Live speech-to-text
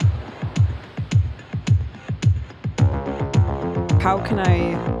how can I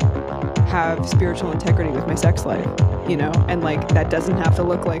have spiritual integrity with my sex life, you know? And like that doesn't have to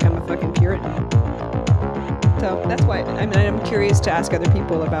look like I'm a fucking Puritan. So that's why I'm curious to ask other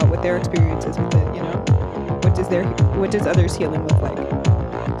people about what their experience is with it, you know? What does others' healing look like?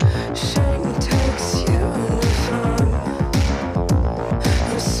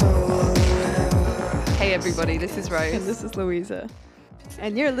 Hey everybody, this is Rose. And this is Louisa.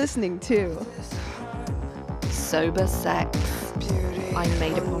 And you're listening to Sober Sex. I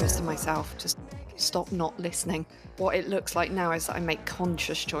made a promise to myself to stop not listening. What it looks like now is that I make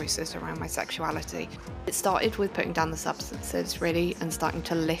conscious choices around my sexuality. It started with putting down the substances, really, and starting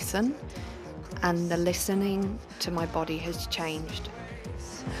to listen. And the listening to my body has changed.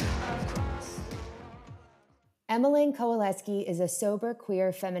 Emmeline Kowaleski is a sober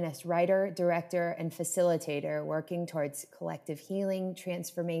queer feminist writer, director, and facilitator working towards collective healing,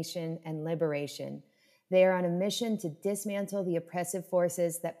 transformation, and liberation. They are on a mission to dismantle the oppressive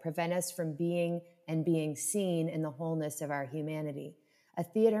forces that prevent us from being and being seen in the wholeness of our humanity. A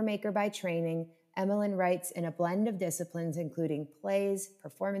theater maker by training, Emmeline writes in a blend of disciplines including plays,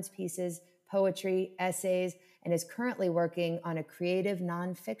 performance pieces, poetry, essays, and is currently working on a creative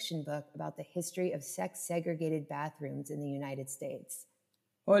nonfiction book about the history of sex-segregated bathrooms in the United States.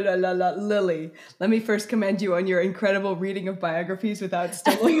 Oh la la la, Lily. Let me first commend you on your incredible reading of biographies without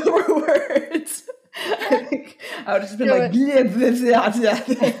stumbling over words. I think I would have just been like,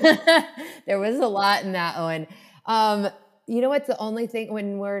 there was a lot in that one. You know what's the only thing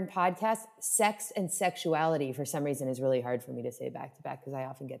when we're in podcasts? Sex and sexuality, for some reason, is really hard for me to say back to back because I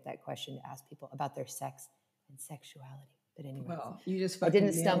often get that question to ask people about their sex and sexuality. But anyway, well, you just I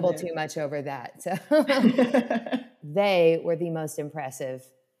didn't stumble too much over that. So they were the most impressive,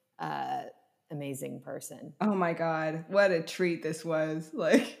 amazing person. Oh my God, what a treat this was.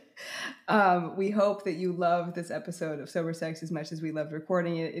 Like, we hope that you love this episode of Sober Sex as much as we loved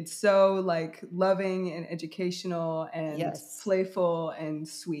recording it. It's so like loving and educational and playful and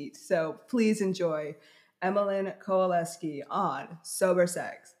sweet. So please enjoy Emmeline Kowaleski on Sober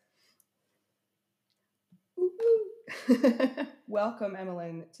Sex. Welcome,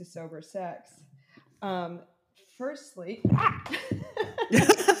 Emmeline, to Sober Sex. Firstly,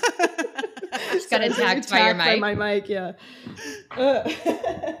 just got attacked by your mic. By my mic, yeah.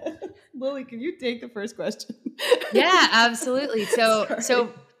 Lily, can you take the first question? Yeah, absolutely.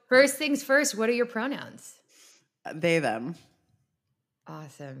 So first things first, what are your pronouns? They, them.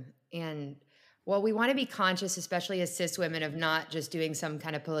 Awesome. And well, we want to be conscious, especially as cis women, of not just doing some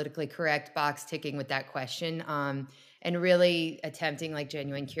kind of politically correct box ticking with that question, and really attempting like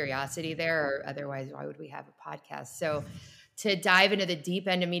genuine curiosity there, or otherwise, why would we have a podcast? So to dive into the deep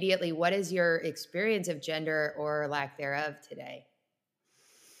end immediately, what is your experience of gender or lack thereof today?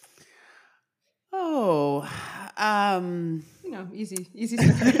 Oh, easy.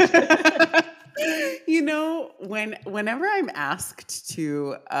 Whenever I'm asked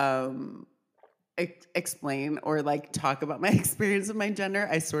to explain or like talk about my experience of my gender,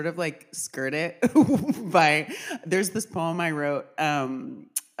 I sort of like skirt it there's this poem I wrote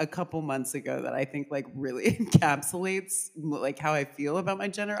a couple months ago that I think like really encapsulates like how I feel about my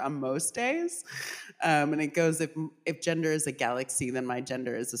gender on most days. And it goes, if gender is a galaxy, then my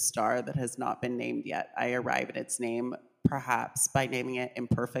gender is a star that has not been named yet. I arrive at its name, perhaps by naming it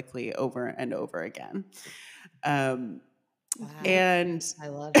imperfectly over and over again. Wow. And I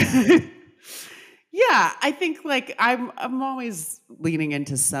love that. yeah, I think like I'm always leaning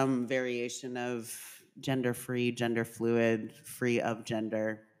into some variation of gender-free, gender fluid, free of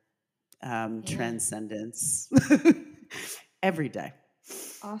gender, transcendence every day.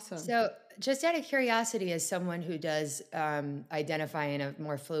 Awesome. So just out of curiosity, as someone who does identify in a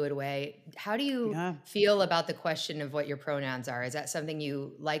more fluid way, how do you feel about the question of what your pronouns are? Is that something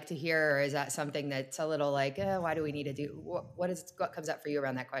you like to hear, or is that something that's a little like, why do we need to do, what comes up for you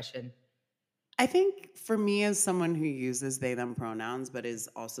around that question? I think for me, as someone who uses they, them pronouns, but is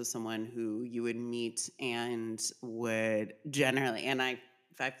also someone who you would meet and would generally, and I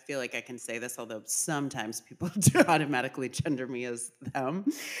feel like I can say this, although sometimes people do automatically gender me as them.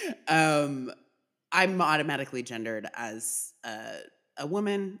 I'm automatically gendered as a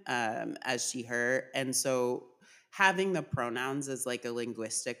woman, as she, her. And so having the pronouns is like a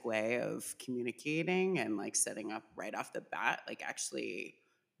linguistic way of communicating and like setting up right off the bat, like actually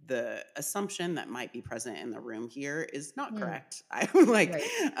the assumption that might be present in the room here is not correct. I like,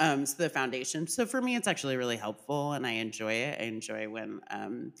 so the foundation. So for me, it's actually really helpful and I enjoy it. I enjoy when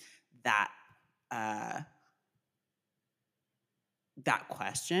that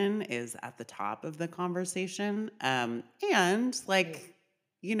question is at the top of the conversation. And like,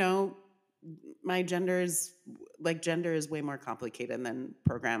 you know, my gender is like gender is way more complicated than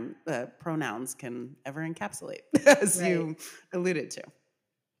pronouns can ever encapsulate, as you alluded to.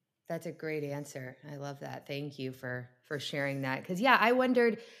 That's a great answer. I love that. Thank you for sharing that. Because yeah, I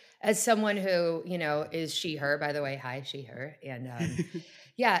wondered, as someone who, you know, is she, her, by the way, hi, she, her. And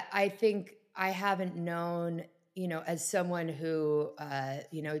yeah, I think I haven't known, you know, as someone who,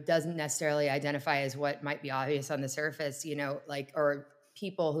 you know, doesn't necessarily identify as what might be obvious on the surface, you know, like, or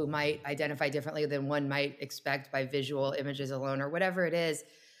people who might identify differently than one might expect by visual images alone or whatever it is.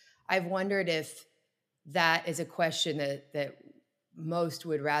 I've wondered if that is a question that most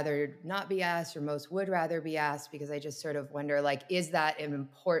would rather not be asked, or most would rather be asked, because I just sort of wonder, like, is that an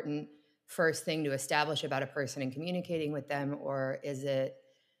important first thing to establish about a person in communicating with them, or is it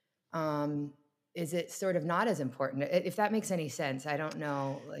sort of not as important? If that makes any sense, I don't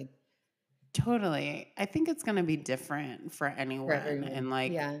know. Like, totally. I think it's going to be different for anyone. And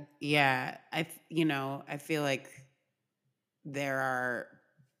like, yeah, I feel like there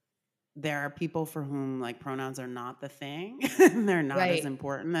are people for whom like pronouns are not the thing. They're not as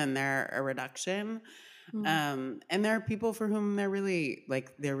important, and they're a reduction. And there are people for whom they're really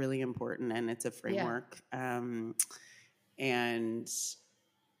important, and it's a framework. And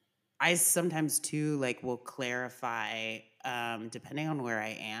I sometimes too like will clarify, depending on where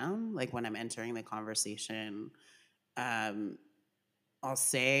I am, like when I'm entering the conversation, I'll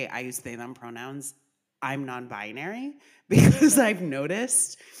say I use they, them pronouns. I'm non-binary because I've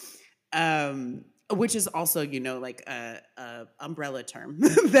noticed, which is also, you know, like a umbrella term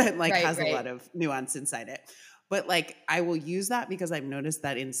that like has a lot of nuance inside it. But like I will use that because I've noticed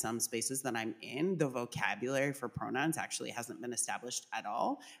that in some spaces that I'm in, the vocabulary for pronouns actually hasn't been established at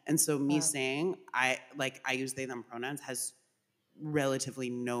all. And so me saying I use they, them pronouns has relatively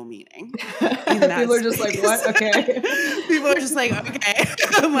no meaning. People are just like, what? Okay. People are just like, okay.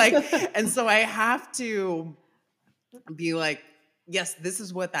 I'm like, and so I have to be like, yes, this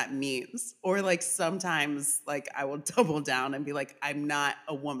is what that means. Or like sometimes like I will double down and be like, I'm not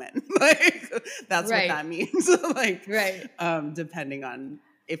a woman. Like that's what that means. Like depending on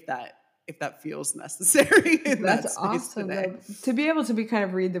if that feels necessary. That's awesome though. To be able to be kind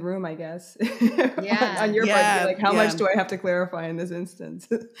of read the room, I guess. On your part, like how much do I have to clarify in this instance?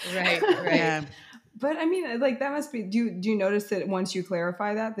 Right. Yeah. But I mean, like that must be. Do you notice that once you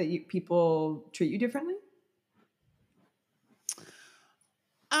clarify that people treat you differently?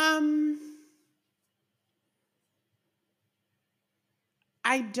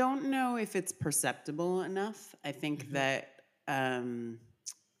 I don't know if it's perceptible enough. I think that,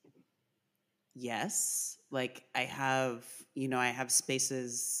 yes, like I have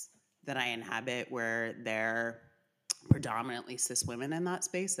spaces that I inhabit where they're predominantly cis women in that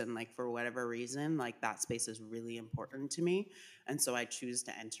space. And like, for whatever reason, like that space is really important to me. And so I choose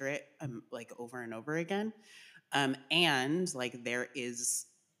to enter it like over and over again. And like, there is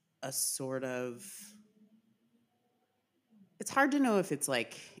a sort of, it's hard to know if it's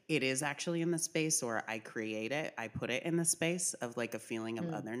like it is actually in the space or I create it. I put it in the space of like a feeling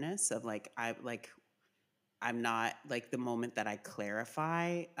of otherness, of like I'm not, like the moment that I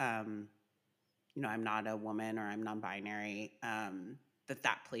clarify, you know, I'm not a woman or I'm non-binary,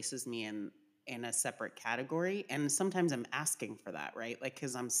 that places me in a separate category. And sometimes I'm asking for that, right? Like,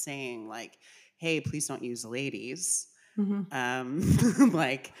 because I'm saying like, hey, please don't use ladies.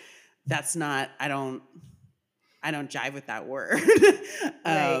 Like that's not, I don't jive with that word.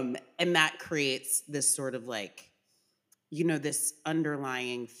 And that creates this sort of like, you know, this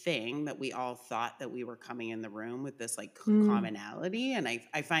underlying thing that we all thought that we were coming in the room with this like commonality. And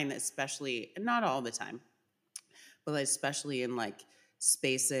I find that, especially, not all the time, but especially in like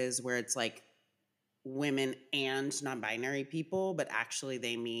spaces where it's like women and non-binary people, but actually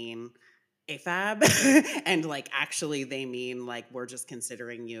they mean AFAB and like actually they mean like we're just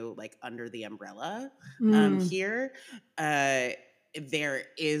considering you like under the umbrella here. There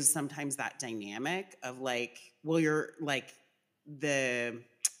is sometimes that dynamic of like, well, you're like the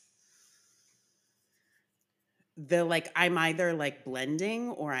like I'm either like blending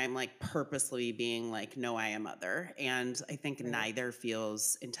or I'm like purposely being like, no, I am other. And I think neither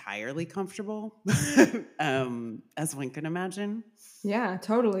feels entirely comfortable, as one can imagine. Yeah,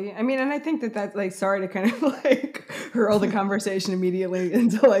 totally. I mean, and I think that's like, sorry to kind of like hurl the conversation immediately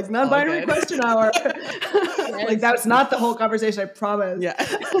into like non-binary question hour. Like that's not the whole conversation, I promise. Yeah.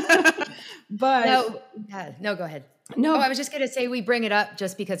 But no, go ahead. No, I was just going to say we bring it up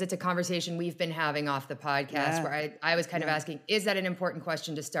just because it's a conversation we've been having off the podcast where I was kind of asking, is that an important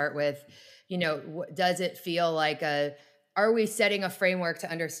question to start with? You know, does it feel like a are we setting a framework to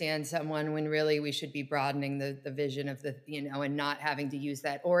understand someone when really we should be broadening the vision of the, and not having to use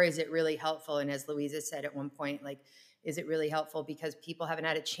that? Or is it really helpful? And as Louisa said at one point, like, is it really helpful because people haven't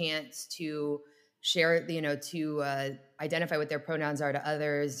had a chance to share, to identify what their pronouns are to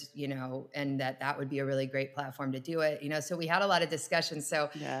others, and that would be a really great platform to do it, so we had a lot of discussions. So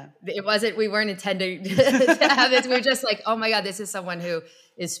we weren't intending to have this. We were just like, oh my God, this is someone who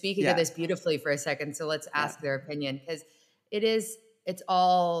is speaking to this beautifully for a second. So let's ask their opinion, because it's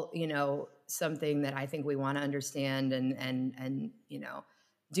all, something that I think we want to understand and,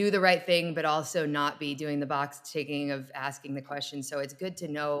 do the right thing, but also not be doing the box ticking of asking the question. So it's good to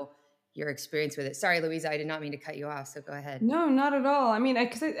know your experience with it. Sorry, Louisa, I did not mean to cut you off. So go ahead. No, not at all. I mean, I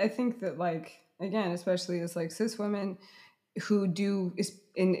think that, like, again, especially as like cis women who do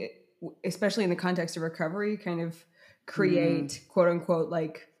especially in the context of recovery, kind of create quote unquote,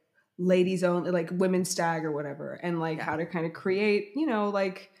 like ladies only, like women's stag or whatever. And like how to kind of create,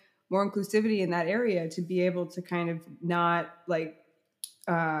 like more inclusivity in that area to be able to kind of not like,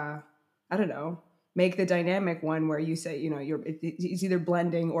 I don't know, make the dynamic one where you say, it's either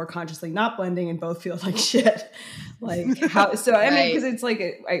blending or consciously not blending and both feel like shit. Like how, so I mean, because it's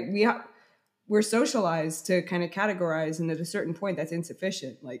like, we're socialized to kind of categorize, and at a certain point that's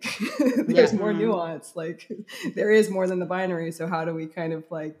insufficient. Like there's more nuance, like there is more than the binary. So how do we kind of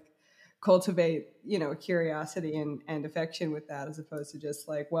like cultivate, curiosity and affection with that, as opposed to just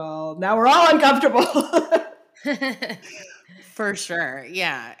like, well, now we're all uncomfortable. For sure.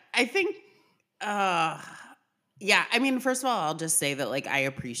 Yeah. I think, I mean, first of all, I'll just say that like I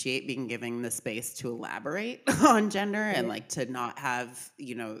appreciate being given the space to elaborate on gender and like to not have,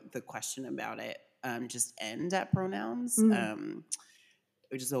 the question about it just end at pronouns,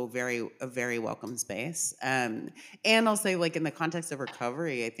 which is a very welcome space. And I'll say, like, in the context of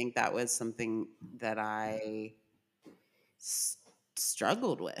recovery, I think that was something that I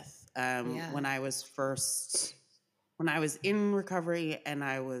struggled with when I was in recovery, and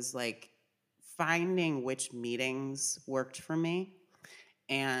I was like finding which meetings worked for me,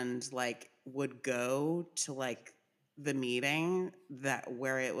 and like would go to like the meeting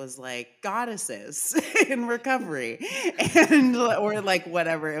where it was like goddesses in recovery and or like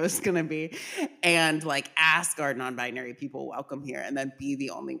whatever it was going to be, and like ask our non-binary people welcome here, and then be the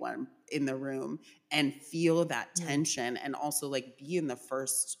only one in the room and feel that tension, and also like be in the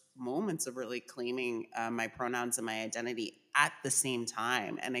first moments of really claiming my pronouns and my identity at the same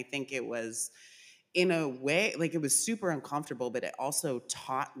time. And I think it was, in a way, like it was super uncomfortable, but it also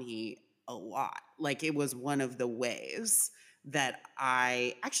taught me a lot. Like it was one of the ways that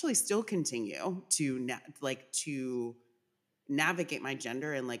I actually still continue to to navigate my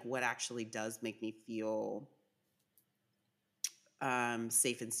gender, and like what actually does make me feel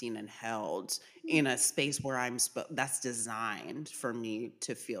safe and seen and held in a space where that's designed for me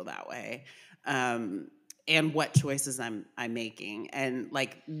to feel that way, and what choices I'm making. And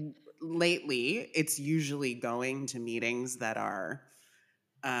like lately, it's usually going to meetings that are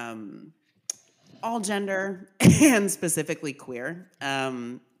all gender and specifically queer.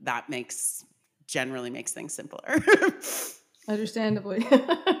 That generally makes things simpler. Understandably.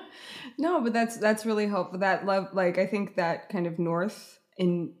 No, but that's really helpful. That love, like, I think that kind of north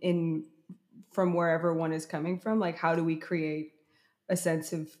in from wherever one is coming from, like how do we create a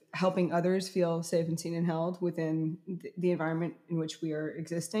sense of helping others feel safe and seen and held within the environment in which we are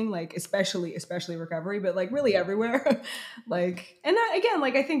existing, like especially recovery, but like really everywhere. Like, and that, again,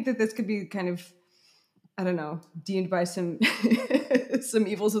 like I think that this could be kind of, I don't know, deemed by some some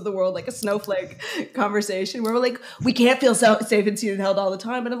evils of the world, like a snowflake conversation where we're like, we can't feel safe and seen and held all the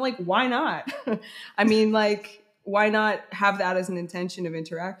time. But I'm like, why not? I mean, like, why not have that as an intention of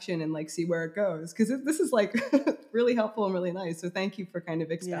interaction and like see where it goes? Because this is like really helpful and really nice. So thank you for kind of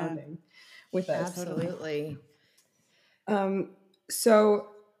expounding with us. Absolutely. So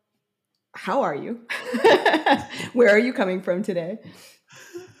how are you? Where are you coming from today?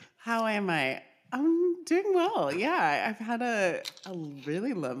 How am I? I'm doing well. Yeah, I've had a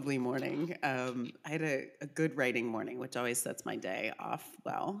really lovely morning. I had a good writing morning, which always sets my day off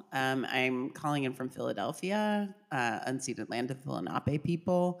well. I'm calling in from Philadelphia, unceded land of the Lenape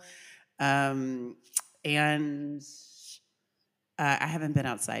people. And I haven't been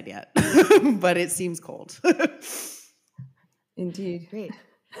outside yet, but it seems cold. Indeed. Great.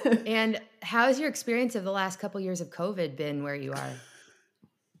 And how's your experience of the last couple years of COVID been where you are?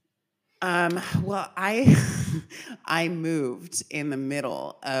 Well, I moved in the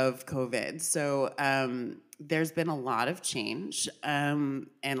middle of COVID. So there's been a lot of change and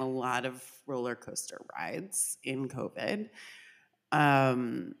a lot of roller coaster rides in COVID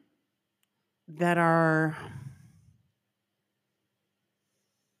that are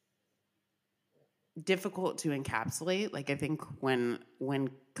difficult to encapsulate. Like I think when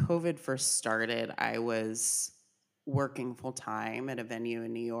COVID first started, I was working full time at a venue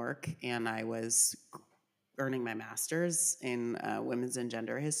in New York, and I was earning my master's in women's and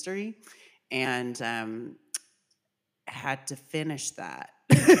gender history, and had to finish that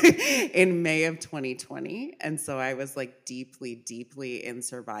in May of 2020. And so I was like deeply in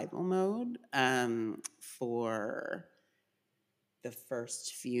survival mode for the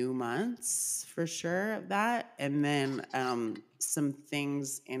first few months, for sure, of that. And then some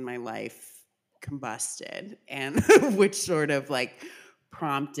things in my life combusted, and which sort of like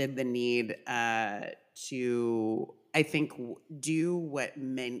prompted the need to, I think, do what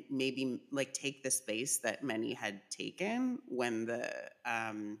maybe like take the space that many had taken when the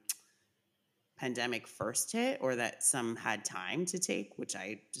pandemic first hit, or that some had time to take, which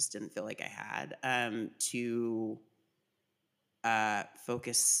I just didn't feel like I had, to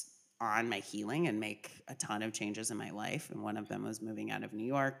focus on my healing and make a ton of changes in my life. And one of them was moving out of New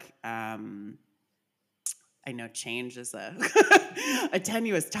York. I know change is a a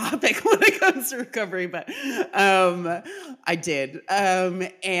tenuous topic when it comes to recovery, but I did.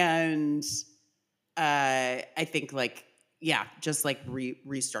 And I think like, yeah, just like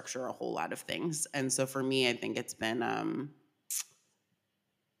restructure a whole lot of things. And so for me, I think it's been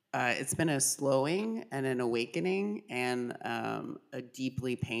a slowing and an awakening and a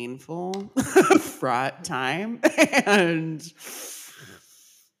deeply painful, fraught time, and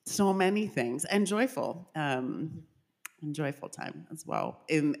so many things, and joyful time as well.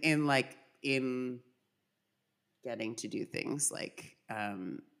 In getting to do things like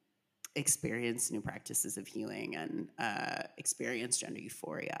experience new practices of healing and experience gender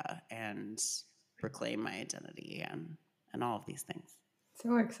euphoria and proclaim my identity and all of these things.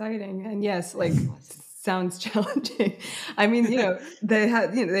 So exciting. And yes, like sounds challenging. I mean,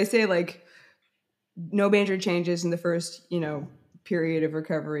 they say like no major changes in the first, period of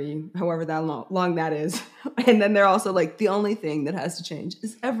recovery, however that long that is. And then they're also like, the only thing that has to change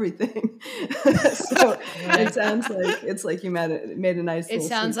is everything. So it sounds like it's like you made a nice. It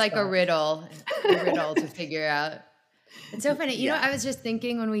sounds like a riddle to figure out. It's so funny. You know, I was just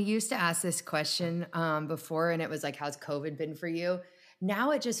thinking when we used to ask this question before, and it was like, how's COVID been for you?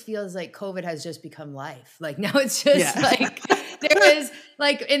 Now it just feels like COVID has just become life. Like now it's just like there is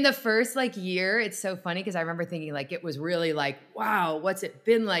like in the first like year, it's so funny because I remember thinking like it was really like, wow, what's it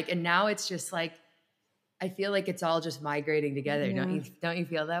been like? And now it's just like, I feel like it's all just migrating together. Yeah. Don't you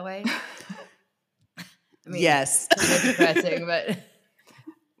feel that way? I mean, yes. It's depressing, but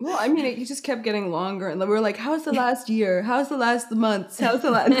well, I mean, it just kept getting longer, and we're like, "How's the last year? How's the last months? How's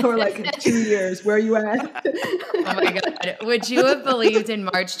the last?" And we're like, 2 years. Where are you at? Oh my god! Would you have believed in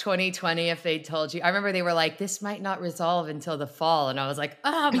March 2020 if they told you? I remember they were like, "This might not resolve until the fall," and I was like,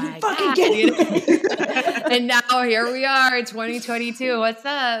 "Oh my god!" And now here we are in 2022. What's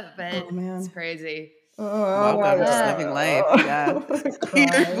up? But it's crazy. Welcome to living life. Yeah,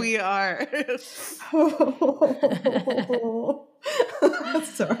 here we are.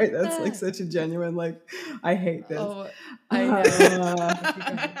 Sorry, that's like such a genuine like. I hate this. I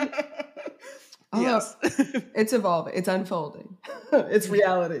know. Yes, it's evolving. It's unfolding. It's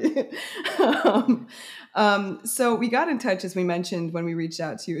reality. So we got in touch, as we mentioned when we reached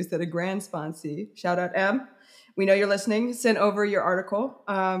out to you, is that a grand sponsee, shout out M, we know you're listening, sent over your article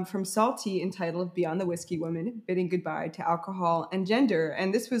from Salty entitled Beyond the Whiskey Woman, Bidding Goodbye to Alcohol and Gender.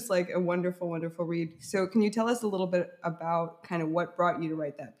 And this was like a wonderful, wonderful read. So can you tell us a little bit about kind of what brought you to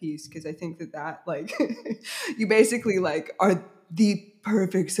write that piece? Because I think that like, you basically like are the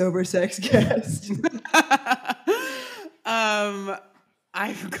perfect sober sex guest. I'm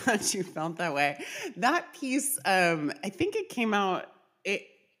glad you felt that way. That piece, I think it came out,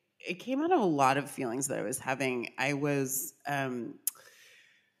 it came out of a lot of feelings that I was having. I was in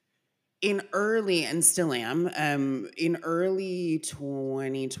early, and still am, in early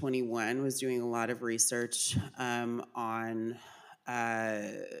 2021, was doing a lot of research on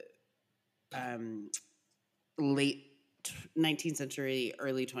late 19th century,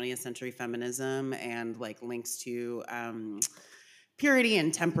 early 20th century feminism, and like links to purity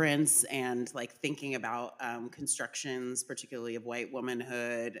and temperance, and like thinking about constructions, particularly of white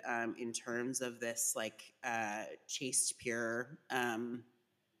womanhood, in terms of this like chaste, pure,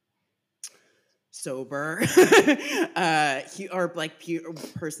 sober, or like pure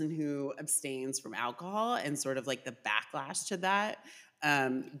person who abstains from alcohol, and sort of like the backlash to that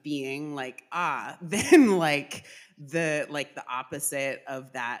being like, then like the opposite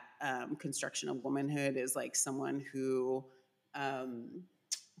of that construction of womanhood is like someone who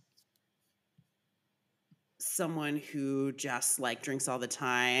someone who just like drinks all the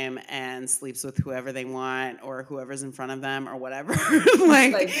time and sleeps with whoever they want or whoever's in front of them or whatever.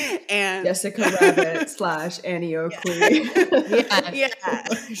 like and Jessica Rabbit / Annie Oakley. yeah.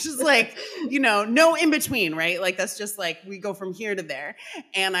 Just like, no in between, right? Like that's just like we go from here to there.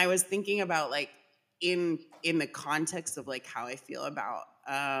 And I was thinking about like in the context of like how I feel about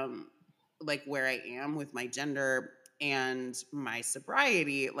like where I am with my gender and my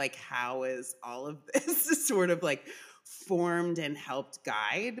sobriety, like how is all of this sort of like formed and helped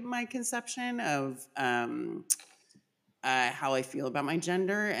guide my conception of how I feel about my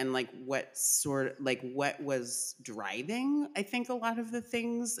gender and like what was driving, I think, a lot of the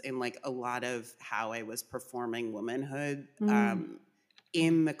things and like a lot of how I was performing womanhood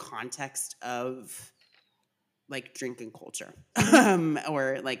in the context of like drinking culture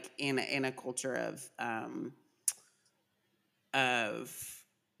or like in a culture of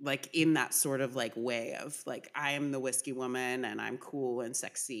like in that sort of like way of like I am the whiskey woman and I'm cool and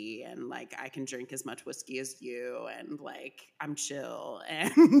sexy and like I can drink as much whiskey as you and like I'm chill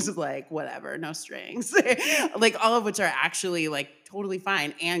and like whatever, no strings. Like all of which are actually like totally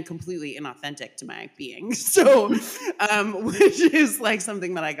fine and completely inauthentic to my being. So which is like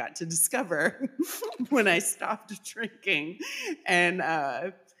something that I got to discover when I stopped drinking. And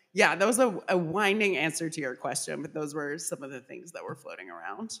yeah, that was a winding answer to your question, but those were some of the things that were floating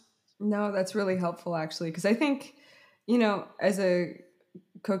around. No, that's really helpful, actually, because I think, as a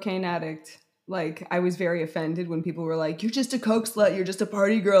cocaine addict, like I was very offended when people were like, "You're just a coke slut, you're just a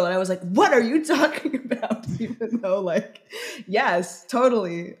party girl," and I was like, "What are you talking about?" Even though, like, yes,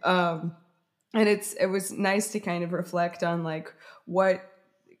 totally. And it was nice to kind of reflect on like what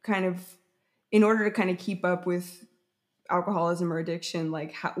kind of, in order to kind of keep up with alcoholism or addiction,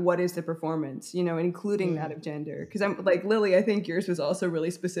 like what is the performance, including that of gender, because I'm like Lily, I think yours was also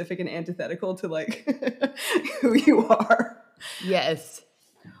really specific and antithetical to like who you are. Yes.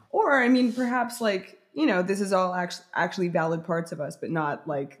 Or I mean perhaps like this is all actually valid parts of us, but not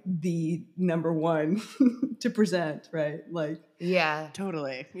like the number one to present, right? Like Yeah,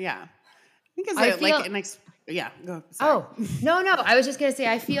 totally. Yeah, I think go. Sorry. Oh, no. I was just going to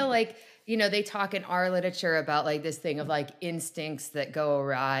say, I feel like, they talk in our literature about like this thing of like instincts that go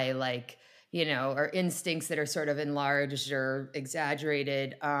awry, like, or instincts that are sort of enlarged or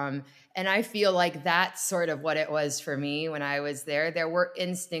exaggerated. And I feel like that's sort of what it was for me when I was there. There were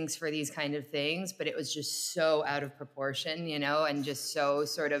instincts for these kind of things, but it was just so out of proportion, and just so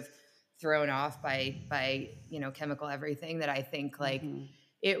sort of thrown off by chemical everything that I think like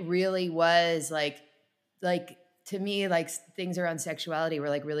it really was like to me, like things around sexuality were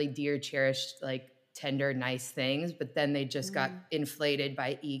like really dear, cherished, like tender, nice things, but then they just got inflated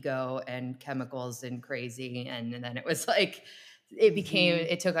by ego and chemicals and crazy. And then it was like,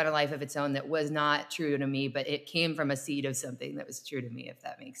 it took on a life of its own that was not true to me, but it came from a seed of something that was true to me, if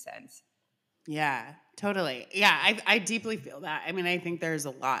that makes sense. Yeah, totally. Yeah, I deeply feel that. I mean, I think there was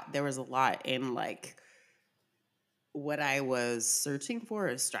a lot in like what I was searching for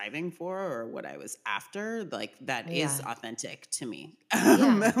or striving for or what I was after, like that is authentic to me.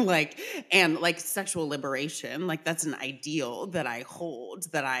 Like, and like sexual liberation, like that's an ideal that I hold,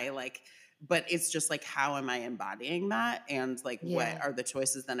 that I like, but it's just like, how am I embodying that? And like, what are the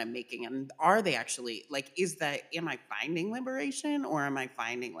choices that I'm making? And are they actually like, am I finding liberation or am I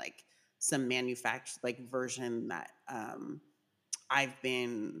finding like some manufactured like version that I've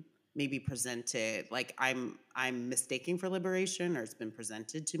been maybe presented like I'm mistaking for liberation, or it's been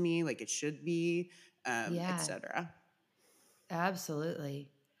presented to me like it should be, etc. Absolutely.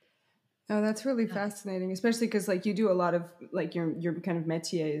 Oh, that's really fascinating, especially because like you do a lot of like your kind of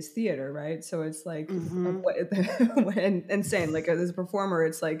métier is theater, right? So it's like and saying like as a performer,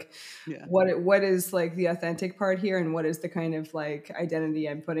 it's like what is like the authentic part here, and what is the kind of like identity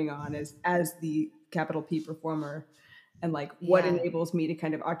I'm putting on as the capital P performer. And like what enables me to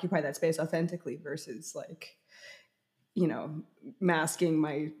kind of occupy that space authentically versus like, masking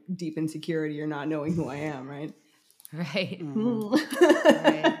my deep insecurity or not knowing who I am, right? Right.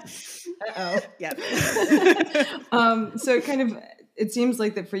 Right. Uh-oh. Yeah. So it seems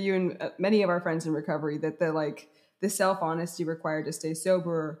like that for you and many of our friends in recovery, that the self-honesty required to stay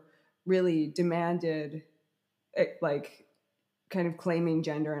sober really demanded like kind of claiming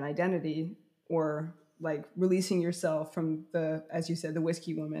gender and identity, or like releasing yourself from the, as you said, the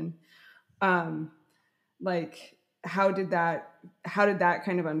whiskey woman. Like how did that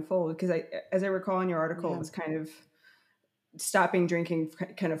kind of unfold? Because as I recall in your article, it was kind of stopping drinking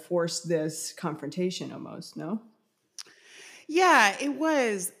kind of forced this confrontation almost, no? Yeah, it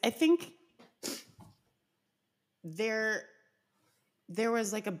was. I think there there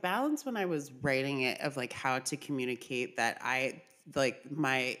was like a balance when I was writing it of like how to communicate that I like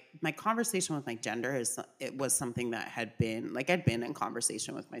my conversation with my gender it was something that had been like I'd been in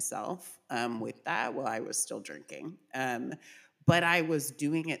conversation with myself with that while I was still drinking, but I was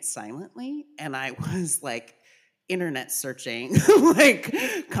doing it silently, and I was like internet searching like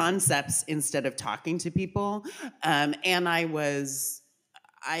concepts instead of talking to people, and I was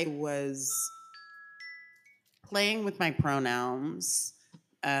playing with my pronouns,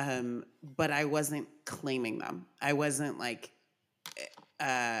 but I wasn't claiming them. I wasn't like,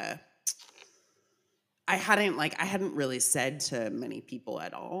 I hadn't really said to many people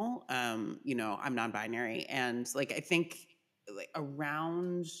at all, you know, I'm non-binary. And like, I think like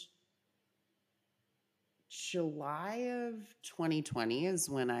around July of 2020 is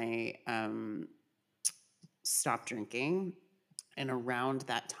when I stopped drinking. And around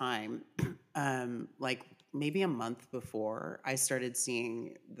that time, like maybe a month before, I started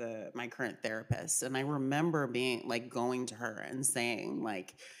seeing my current therapist. And I remember being like going to her and saying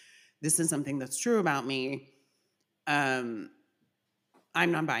like, this is something that's true about me. I'm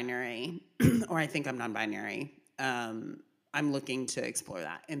non-binary, or I think I'm non-binary. I'm looking to explore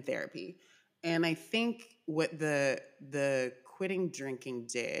that in therapy. And I think what the quitting drinking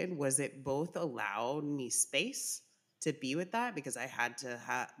did was it both allowed me space to be with that, because I had to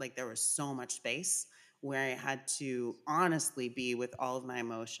have, like, there was so much space where I had to honestly be with all of my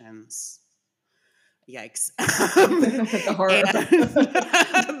emotions. Yikes. The horror.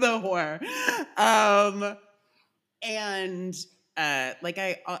 The horror. And like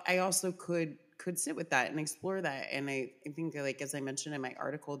I also could sit with that and explore that. And I think, like, as I mentioned in my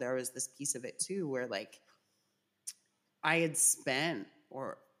article, there was this piece of it too where like I'd spent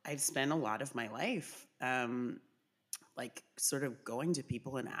a lot of my life like sort of going to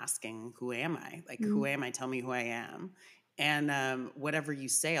people and asking, who am I? Like, who am I? Tell me who I am. And whatever you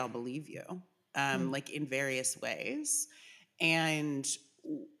say, I'll believe you, like in various ways. And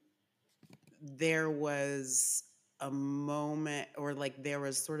there was a moment, or like there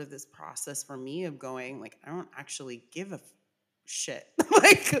was sort of this process for me of going like, I don't actually give a shit.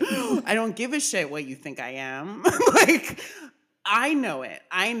 Like, I don't give a shit what you think I am. Like, I know it.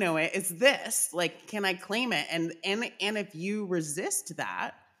 It's this. Like, can I claim it? And if you resist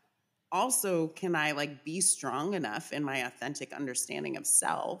that, also, can I like be strong enough in my authentic understanding of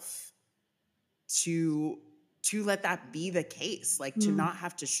self to let that be the case, like to not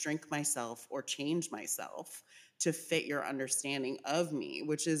have to shrink myself or change myself to fit your understanding of me,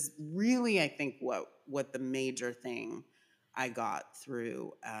 which is really, I think, what the major thing I got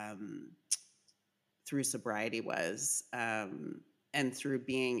through sobriety was, and through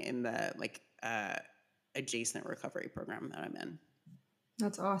being in the like adjacent recovery program that I'm in.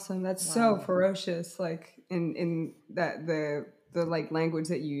 That's awesome. That's so ferocious. Like in that the like language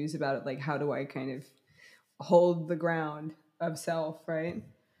that you use about it, like how do I kind of hold the ground of self, right?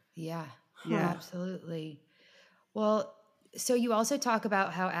 Yeah, absolutely. Well, so you also talk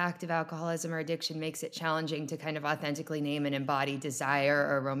about how active alcoholism or addiction makes it challenging to kind of authentically name and embody desire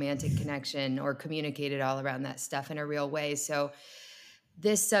or romantic connection or communicate it all around that stuff in a real way. So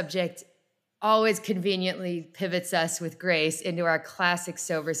this subject always conveniently pivots us with grace into our classic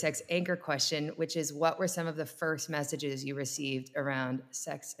sober sex anchor question, which is, what were some of the first messages you received around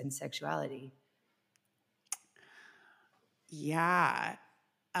sex and sexuality? Yeah.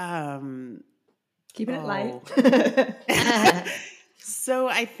 Keeping it light. So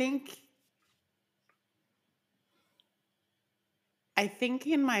I think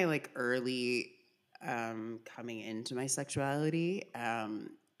in my like early coming into my sexuality, I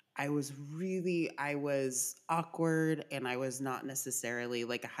was awkward, and I was not necessarily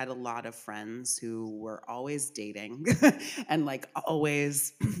like, I had a lot of friends who were always dating and like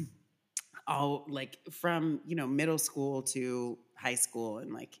always all like from, you know, middle school to high school,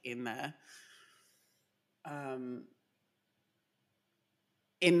 and like in that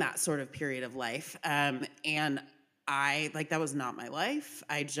sort of period of life. And I like, that was not my life.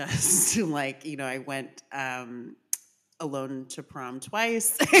 I just like, you know, I went alone to prom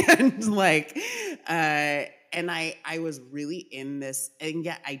twice, and like and I was really in this, and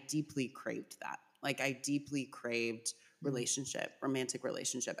yet I deeply craved that. Like, I deeply craved romantic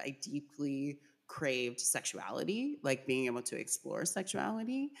relationship. I deeply craved sexuality, like being able to explore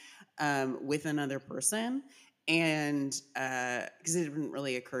sexuality with another person. And because it didn't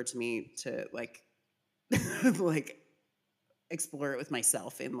really occur to me to like like explore it with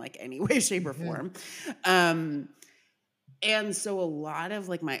myself in like any way, shape, or form. And so a lot of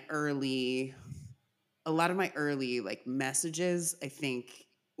my early like messages, I think,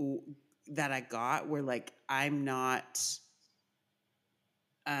 that I got were like, I'm not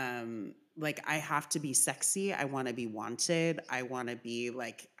like I have to be sexy. I want to be wanted. I want to be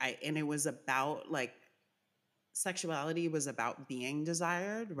like, and it was about like, sexuality was about being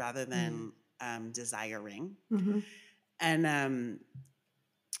desired rather than desiring. Mm-hmm. And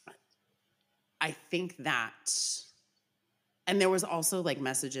I think that, and there was also like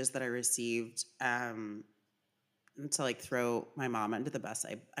messages that I received to like throw my mom under the bus.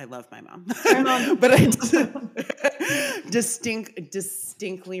 I love my mom, but I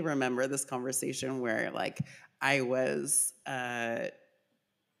distinctly remember this conversation where like I was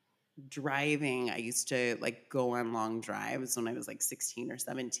driving. I used to like go on long drives when I was like 16 or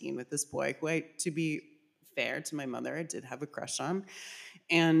 17 with this boy who I, to be fair to my mother, I did have a crush on.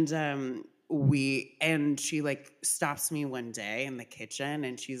 And she like stops me one day in the kitchen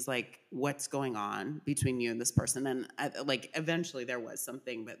and she's like, what's going on between you and this person? And like eventually there was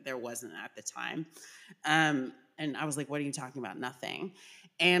something, but there wasn't at the time. And I was like, what are you talking about? Nothing.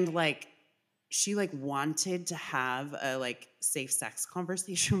 And like, she like wanted to have a like safe sex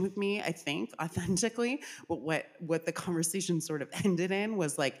conversation with me, I think, authentically. But what the conversation sort of ended in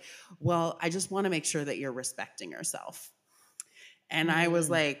was like, well, I just want to make sure that you're respecting yourself. And I was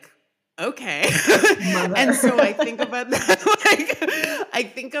like, okay. And so I think about that. Like, I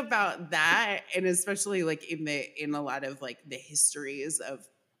think about that, and especially like in a lot of like the histories of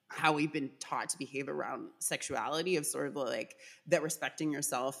how we've been taught to behave around sexuality, of sort of like that respecting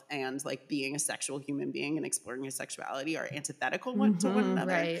yourself and like being a sexual human being and exploring your sexuality are antithetical to one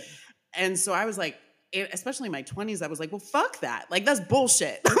another. Right. And so I was like, especially in my 20s, I was like, well, fuck that. Like, that's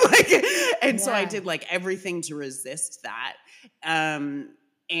bullshit. Like, and so I did like everything to resist that.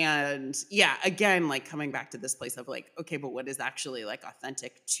 And yeah, again, like coming back to this place of like, okay, but what is actually like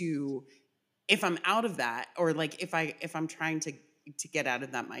authentic to, if I'm out of that, or like if I'm trying to get out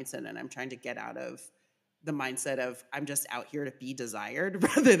of that mindset, and I'm trying to get out of the mindset of I'm just out here to be desired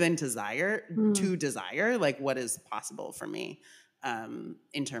rather than to desire, like what is possible for me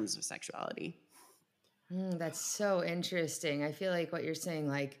in terms of sexuality. That's so interesting. I feel like what you're saying,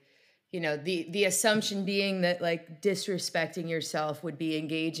 like, you know, the assumption being that like disrespecting yourself would be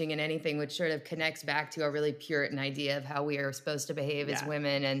engaging in anything, which sort of connects back to a really Puritan idea of how we are supposed to behave as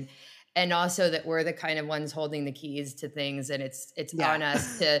women, and also that we're the kind of ones holding the keys to things, and it's on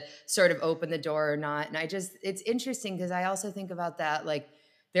us to sort of open the door or not. And it's interesting because I also think about that, like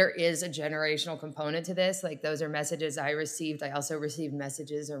there is a generational component to this. Like those are messages I received. I also received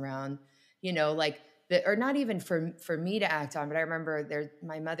messages around, you know, like or not even for me to act on, but I remember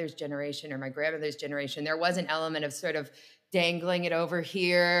my mother's generation or my grandmother's generation, there was an element of sort of dangling it over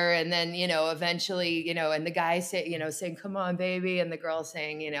here. And then, you know, eventually, you know, and the guy saying, come on, baby. And the girl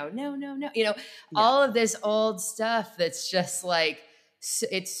saying, you know, no, you know, all of this old stuff that's just like,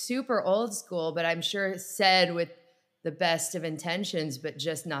 it's super old school, but I'm sure said with the best of intentions, but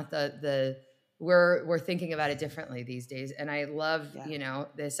just not we're thinking about it differently these days. And I love, you know,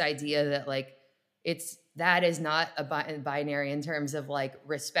 this idea that like, that is not a binary in terms of like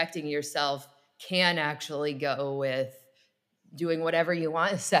respecting yourself can actually go with doing whatever you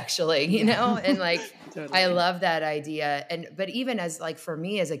want sexually, you know? And like, totally. I love that idea. But even as like, for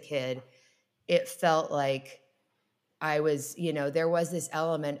me as a kid, it felt like I was, you know, there was this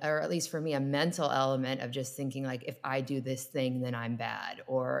element, or at least for me, a mental element of just thinking like, if I do this thing, then I'm bad,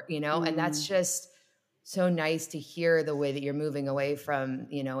 or, you know, and that's just so nice to hear the way that you're moving away from,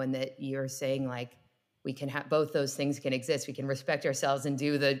 you know, and that you're saying like, we can have both those things can exist. We can respect ourselves and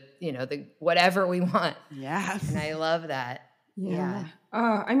do the whatever we want. Yeah. And I love that. Yeah.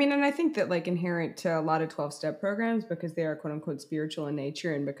 I mean, and I think that like inherent to a lot of 12-step programs, because they are quote unquote spiritual in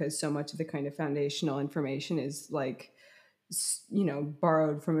nature, and because so much of the kind of foundational information is like, you know,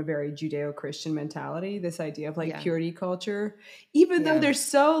 borrowed from a very Judeo-Christian mentality, this idea of like purity culture, even though they're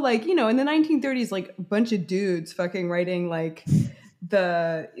so like, you know, in the 1930s, like a bunch of dudes fucking writing like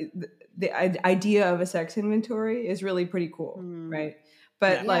the idea of a sex inventory is really pretty cool. Right.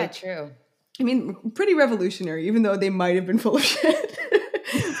 But like, true. I mean, pretty revolutionary, even though they might have been full of shit.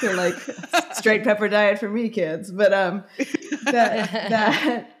 They're like straight pepper diet for me, kids. But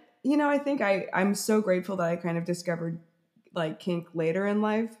that you know, I think I'm so grateful that I kind of discovered like kink later in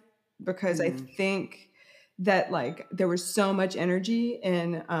life, because I think that like there was so much energy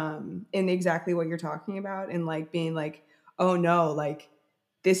in exactly what you're talking about, and like being like, oh no, like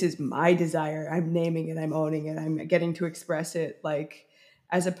this is my desire, I'm naming it, I'm owning it, I'm getting to express it, like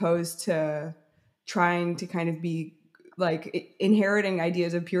as opposed to trying to kind of be like inheriting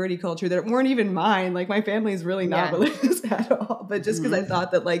ideas of purity culture that weren't even mine. Like my family is really not religious at all, but just because I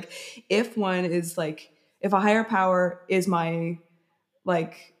thought that like if one is like, if a higher power is my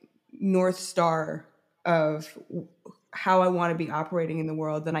like North Star of how I want to be operating in the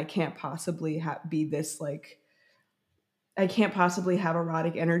world, then I can't possibly be this like, I can't possibly have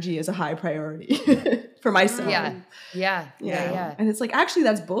erotic energy as a high priority for myself. Yeah. And it's like, actually,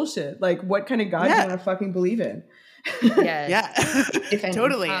 that's bullshit. Like, what kind of God do you want to fucking believe in? Yeah,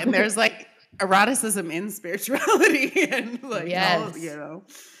 totally. And there's like eroticism in spirituality and like, all, you know.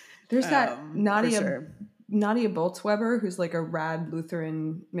 There's that Nadia Bolz-Weber, who's like a rad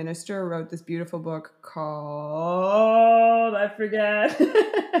Lutheran minister, wrote this beautiful book called, I forget.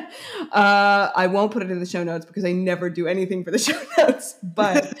 I won't put it in the show notes because I never do anything for the show notes,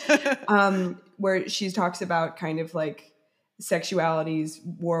 but where she talks about kind of like sexuality's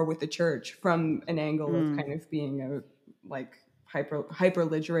war with the church from an angle of kind of being a like hyper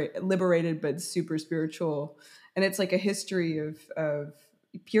liberated but super spiritual. And it's like a history of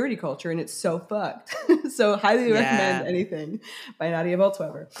purity culture, and it's so fucked. So highly recommend anything by Nadia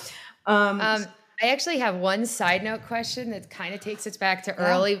Bolz-Weber. I actually have one side note question that kind of takes us back to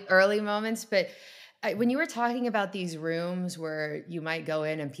early moments, but when you were talking about these rooms where you might go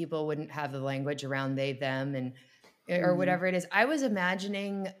in and people wouldn't have the language around they, them, and or whatever it is, I was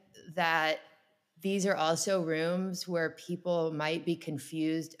imagining that these are also rooms where people might be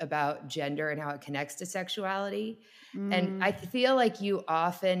confused about gender and how it connects to sexuality. And I feel like you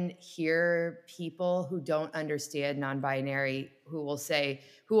often hear people who don't understand non-binary who will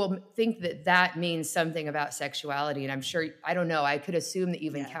think that that means something about sexuality. And I'm sure, I don't know, I could assume that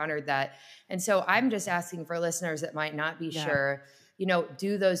you've encountered that. And so I'm just asking for listeners that might not be sure, you know,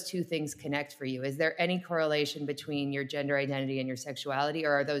 do those two things connect for you? Is there any correlation between your gender identity and your sexuality,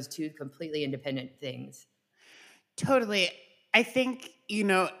 or are those two completely independent things? Totally. I think, you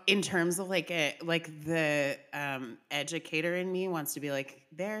know, in terms of like the educator in me wants to be like,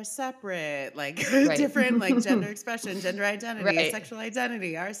 they're separate, like different, like gender expression, gender identity, sexual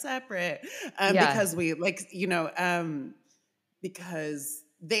identity are separate. Because we like, you know, because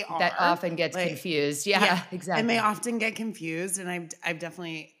they are. That often gets confused. Yeah, exactly. And they often get confused. And I've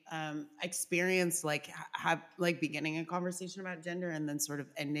definitely experienced like beginning a conversation about gender and then sort of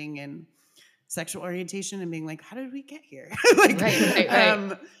ending in sexual orientation and being like, how did we get here? Like,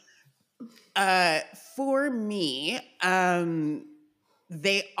 for me,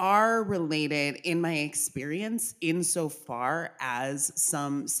 they are related in my experience insofar as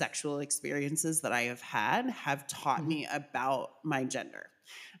some sexual experiences that I have taught me about my gender.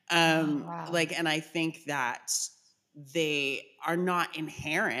 Like, and I think that they are not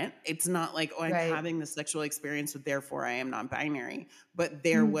inherent. It's not like, oh, I'm having this sexual experience, so therefore I am non-binary. But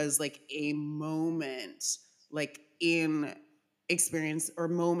there was like a moment, like in experience or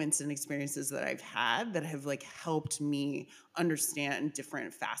moments and experiences that I've had that have like helped me understand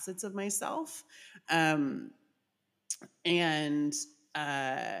different facets of myself. And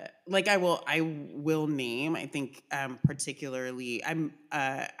like I will name, I think particularly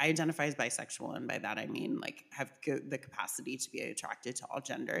I identify as bisexual, and by that I mean like have the capacity to be attracted to all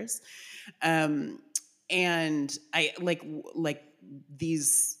genders. And I like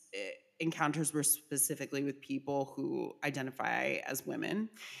these encounters were specifically with people who identify as women.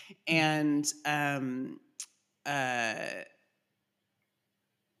 And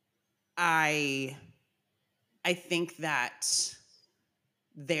I think that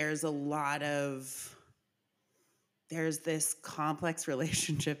there's this complex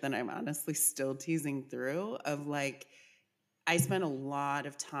relationship that I'm honestly still teasing through of like, I spent a lot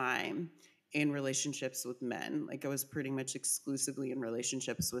of time in relationships with men. Like I was pretty much exclusively in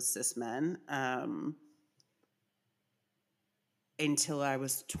relationships with cis men until I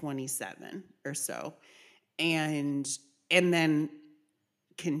was 27 or so. And then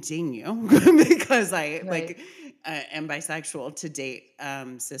continue because I am bisexual to date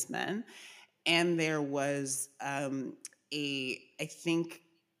cis men. And there was I think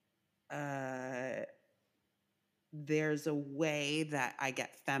there's a way that I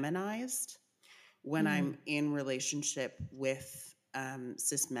get feminized when I'm in relationship with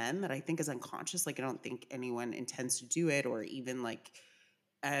cis men that I think is unconscious. Like I don't think anyone intends to do it, or even like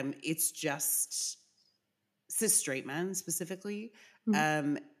it's just cis straight men specifically.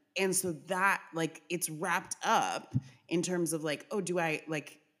 And so that like it's wrapped up in terms of like, oh,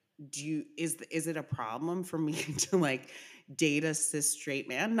 is it a problem for me to like date a cis straight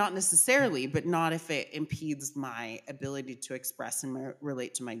man? Not necessarily, but not if it impedes my ability to express and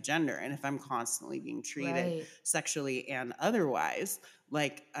relate to my gender. And if I'm constantly being treated sexually and otherwise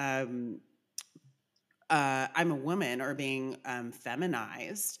like I'm a woman or being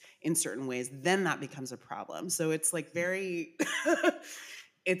feminized in certain ways, then that becomes a problem. So it's like very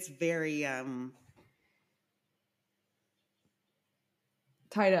it's very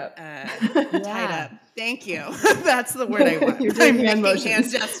Tied up. Tied up. Thank you. That's the word I want. You're doing I'm hand making hand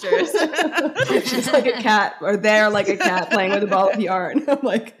motions. gestures. She's like a cat, or they're like a cat playing with a ball of yarn. I'm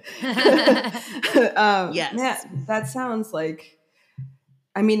like, Yes. man, that sounds like,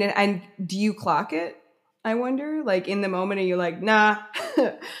 I mean, and do you clock it? I wonder, like in the moment, are you like, nah,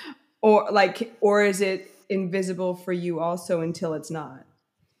 or is it invisible for you also until it's not?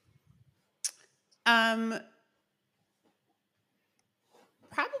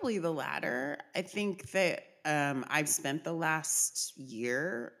 Probably the latter. I think that I've spent the last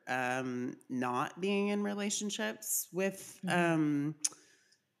year not being in relationships with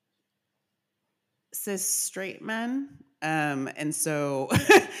cis straight men. And so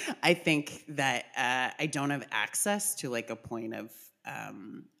I think that I don't have access to like a point of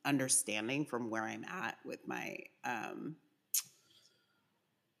understanding from where I'm at with my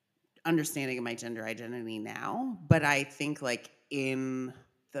understanding of my gender identity now. But I think like in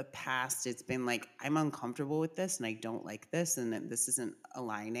the past, it's been like, I'm uncomfortable with this and I don't like this and that this isn't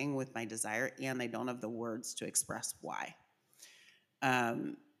aligning with my desire and I don't have the words to express why.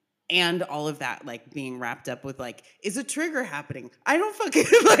 And all of that, like being wrapped up with like, is a trigger happening? I don't fucking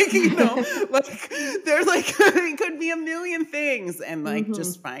like, you know, like there's like, it could be a million things and like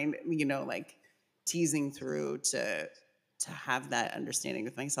just find, you know, like teasing through to have that understanding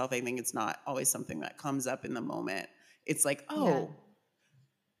with myself. I think it's not always something that comes up in the moment. It's like,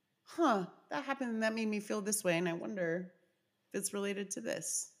 that happened and that made me feel this way. And I wonder if it's related to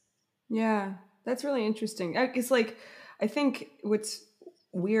this. Yeah, that's really interesting. It's like, I think what's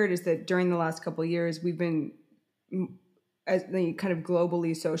weird is that during the last couple of years, we've been as the kind of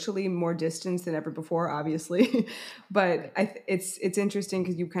globally, socially more distanced than ever before, obviously. But it's interesting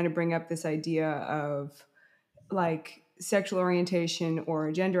because you kind of bring up this idea of like sexual orientation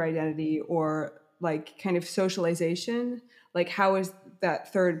or gender identity or like kind of socialization. Like how is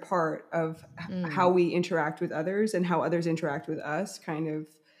that third part of how we interact with others and how others interact with us kind of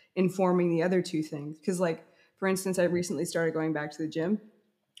informing the other two things? Because like, for instance, I recently started going back to the gym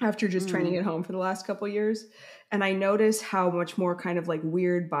after just training at home for the last couple of years. And I notice how much more kind of like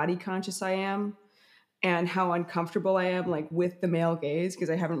weird body conscious I am and how uncomfortable I am like with the male gaze because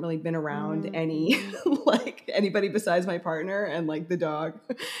I haven't really been around any like anybody besides my partner and like the dog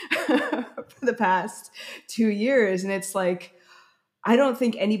for the past 2 years. And it's like, I don't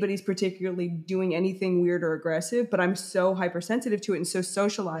think anybody's particularly doing anything weird or aggressive, but I'm so hypersensitive to it and so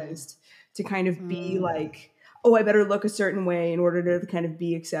socialized to kind of be like, oh, I better look a certain way in order to kind of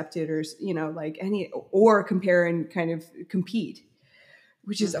be accepted or, you know, like or compare and kind of compete,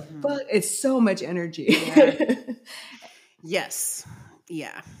 which is it's so much energy. Yeah. Yes.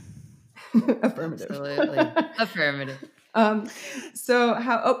 Yeah. Affirmative. Absolutely. Affirmative. So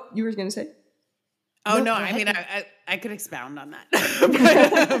how, you were going to say? Oh, no, I mean, I could expound on that.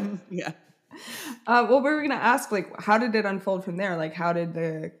 But, yeah. Well, we were going to ask, like, how did it unfold from there? Like, how did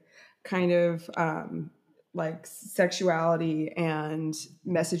the kind of like sexuality and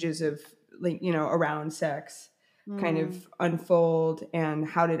messages of like, you know, around sex kind of unfold, and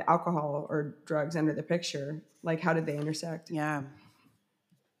how did alcohol or drugs enter the picture? Like, how did they intersect? Yeah.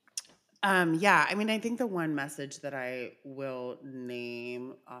 Yeah, I mean, I think the one message that I will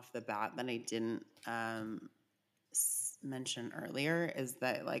name off the bat that I didn't mention earlier is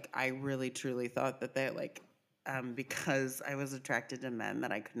that, like, I really truly thought that they, like, because I was attracted to men,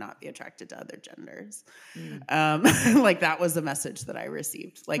 that I could not be attracted to other genders. Like, that was the message that I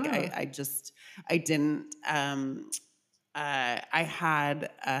received. Like, I didn't, I had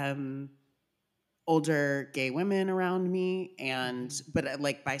older gay women around me, but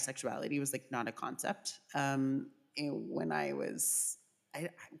like bisexuality was like not a concept when I was, I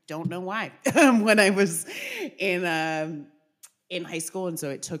don't know why, when I was in high school, and so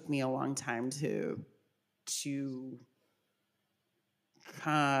it took me a long time to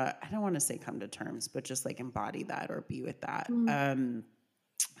I don't want to say come to terms, but just like embody that or be with that.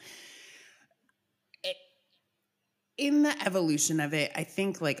 In the evolution of it, I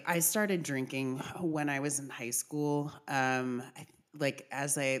think like I started drinking when I was in high school.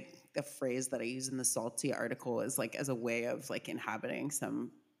 The phrase that I use in the Salty article is like as a way of like inhabiting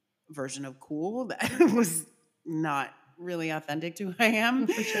some version of cool that was not really authentic to who I am.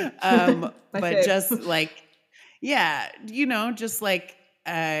 But just like, yeah, you know, just like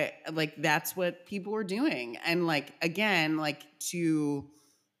that's what people were doing. And like, again, like to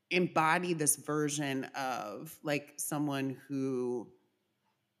embody this version of like someone who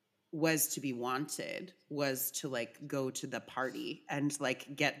was to be wanted was to like go to the party and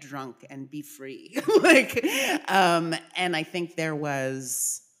like get drunk and be free. Like, and I think there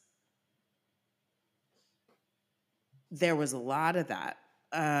was a lot of that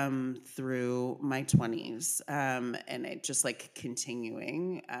through my 20s, and it just like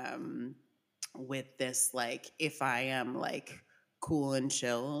continuing with this, like, if I am like cool and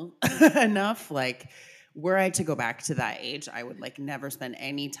chill enough, like, were I to go back to that age, I would like never spend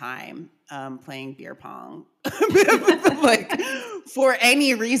any time playing beer pong, like, for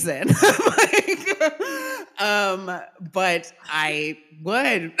any reason. But I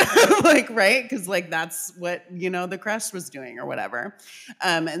would, like, right? Because like that's what, you know, the crush was doing or whatever.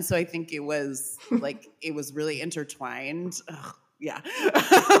 And so I think it was like, it was really intertwined. Ugh, yeah.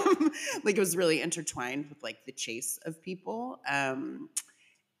 Like, it was really intertwined with like the chase of people. And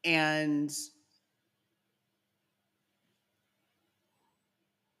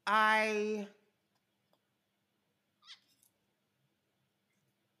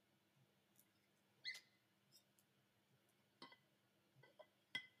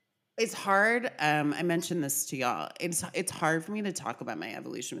it's hard. I mentioned this to y'all. It's hard for me to talk about my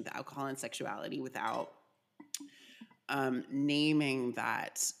evolution with alcohol and sexuality without naming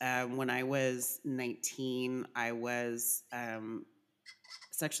that when I was 19, I was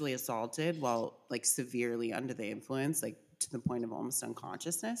sexually assaulted while like severely under the influence, like to the point of almost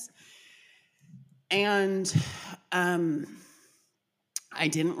unconsciousness. And I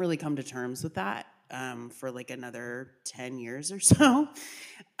didn't really come to terms with that for like another 10 years or so.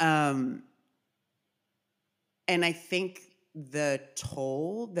 And I think the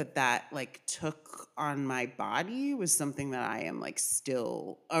toll that like took on my body was something that I am like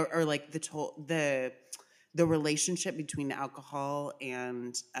still, or like the toll, the relationship between alcohol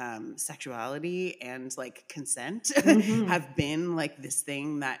and sexuality and like consent have been like this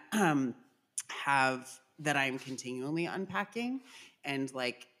thing that that I'm continually unpacking. And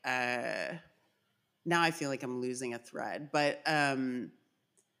like now I feel like I'm losing a thread, but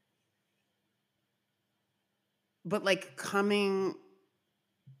like coming,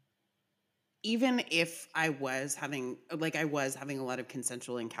 even if I was having a lot of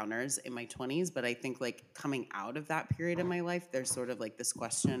consensual encounters in my 20s, but I think like coming out of that period in my life, there's sort of like this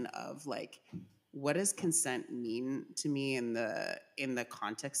question of like, what does consent mean to me in the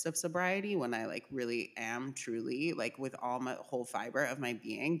context of sobriety, when I like really am truly like with all my whole fiber of my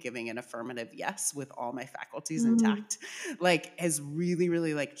being giving an affirmative yes with all my faculties intact, like has really,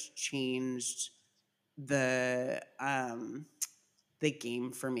 really like changed the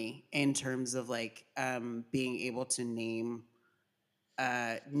game for me in terms of like being able to name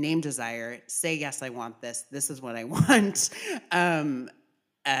desire, say yes, I want this is what I want,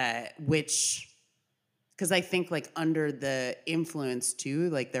 which, because I think like under the influence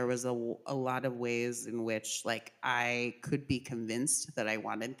too, like there was a lot of ways in which like I could be convinced that I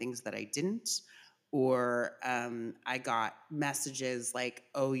wanted things that I didn't, or I got messages like,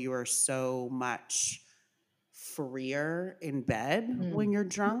 oh, you are so much freer in bed when you're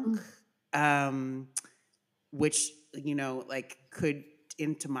drunk, which, you know, like could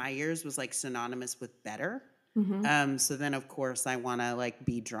into my ears was like synonymous with better. So then of course I want to like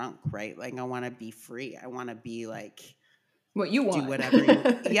be drunk, right? Like I want to be free. I want to be like what you want, do whatever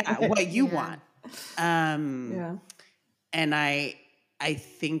what you want. And I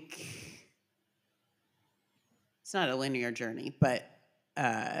think it's not a linear journey, but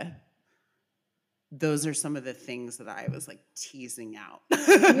those are some of the things that I was like teasing out.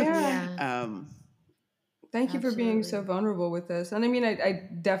 Thank you for being so vulnerable with this. And I mean, I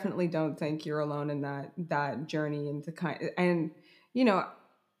definitely don't think you're alone in that journey into and, you know,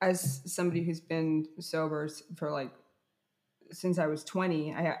 as somebody who's been sober for like, since I was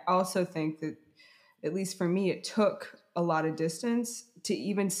 20, I also think that, at least for me, it took a lot of distance to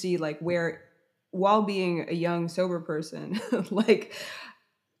even see like where, while being a young sober person, like,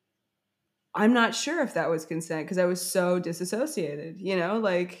 I'm not sure if that was consent because I was so disassociated, you know,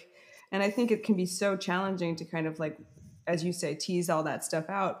 like, and I think it can be so challenging to kind of like, as you say, tease all that stuff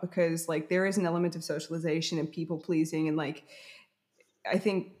out, because like there is an element of socialization and people pleasing. And like, I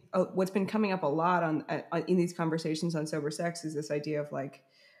think what's been coming up a lot in these conversations on sober sex is this idea of like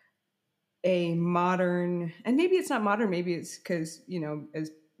a modern, and maybe it's not modern, maybe it's because, you know,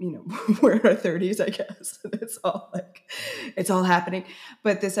 as you know, we're in our 30s, I guess. It's all like, it's all happening.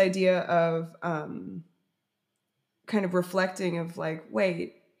 But this idea of kind of reflecting of like,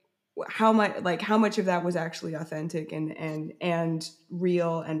 wait, how much of that was actually authentic and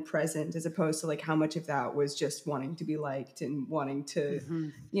real and present, as opposed to like how much of that was just wanting to be liked and wanting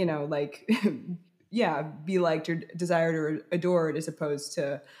to, you know, like, be liked or desired or adored, as opposed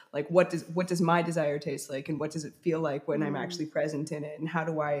to like, what does my desire taste like, and what does it feel like when I'm actually present in it, and how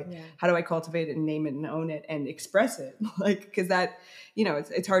do I cultivate it and name it and own it and express it, like, because that, you know,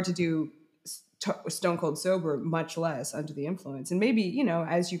 it's hard to do stone cold sober, much less under the influence. And maybe, you know,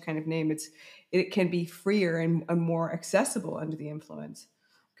 as you kind of name, it can be freer and more accessible under the influence,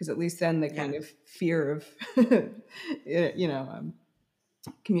 because at least then the kind of fear of, you know,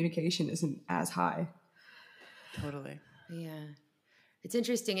 communication isn't as high. Totally. Yeah. It's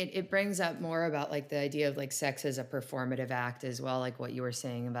interesting. It brings up more about like the idea of like sex as a performative act as well. Like what you were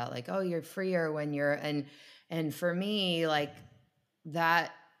saying about like, oh, you're freer when you're, and for me, like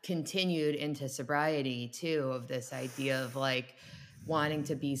that continued into sobriety too, of this idea of like wanting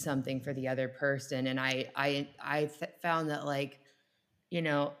to be something for the other person. And I found that like, you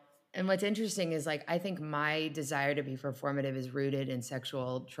know, and what's interesting is like, I think my desire to be performative is rooted in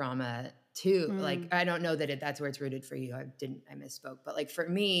sexual trauma too. Like, I don't know that that's where it's rooted for you. I misspoke, but like for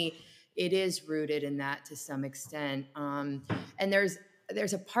me, it is rooted in that to some extent. And there's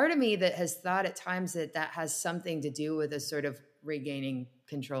a part of me that has thought at times that has something to do with a sort of regaining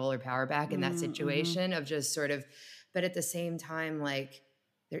control or power back in that situation of just sort of, but at the same time, like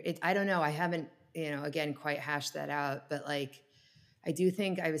I don't know. I haven't, you know, again, quite hashed that out, but like, I do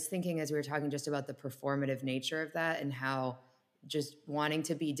think I was thinking as we were talking just about the performative nature of that and how just wanting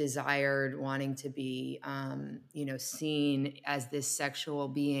to be desired, wanting to be, you know, seen as this sexual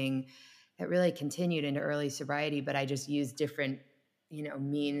being that really continued into early sobriety, but I just used different, you know,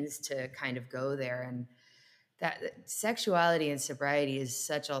 means to kind of go there. And that sexuality and sobriety is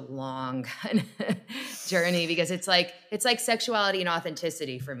such a long kind of journey, because it's like sexuality and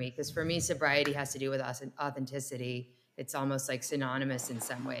authenticity for me. Because for me, sobriety has to do with authenticity. It's almost like synonymous in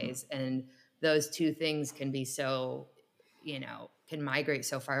some ways. And those two things can be so, you know, can migrate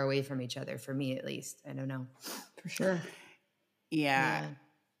so far away from each other, for me at least. I don't know. For sure. Yeah.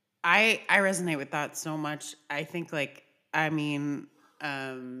 I resonate with that so much. I think like, I mean,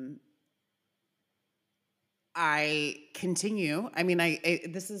 I continue. I mean,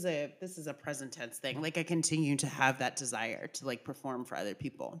 this is a present tense thing. Like I continue to have that desire to like perform for other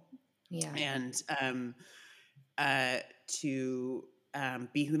people. Yeah. And to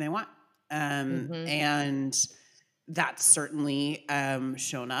be who they want. And that's certainly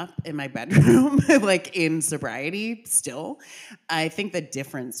shown up in my bedroom, like in sobriety still. I think the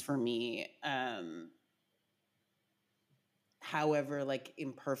difference for me, however like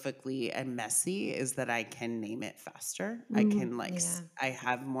imperfectly and messy, is that I can name it faster. I can like I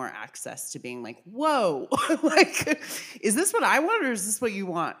have more access to being like, whoa, like, is this what I want or is this what you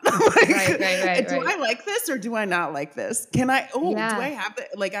want? Like, right. Do I like this or do I not like this? Can I do I have the,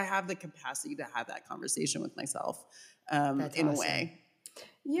 like, I have the capacity to have that conversation with myself That's in awesome. A way.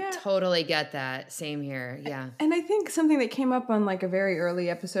 Yeah. Totally get that. Same here. Yeah. And I think something that came up on like a very early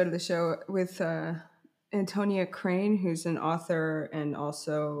episode of the show with Antonia Crane, who's an author and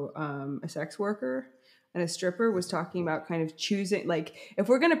also a sex worker and a stripper, was talking about kind of choosing, like, if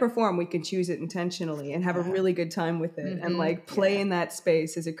we're going to perform, we can choose it intentionally and have a really good time with it and like play in that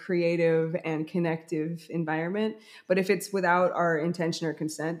space as a creative and connective environment. But if it's without our intention or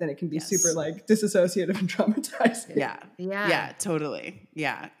consent, then it can be super like disassociative and traumatizing. Yeah, totally.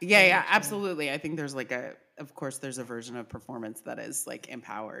 Yeah, absolutely. I think there's like of course there's a version of performance that is like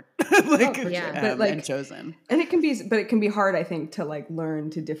empowered, like, but like, and chosen. And it can be hard, I think, to like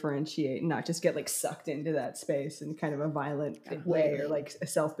learn to differentiate and not just get like sucked into that space in kind of a violent way or like a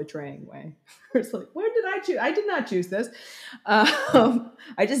self-betraying way. It's like, where did I choose? I did not choose this.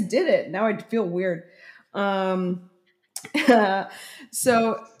 I just did it. Now I feel weird. So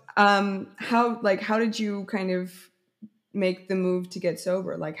how did you kind of make the move to get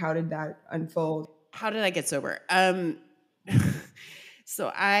sober? Like, how did that unfold? How did I get sober?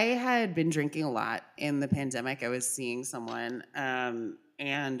 So I had been drinking a lot in the pandemic. I was seeing someone,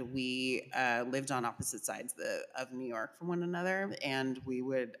 and we lived on opposite sides of New York from one another, and we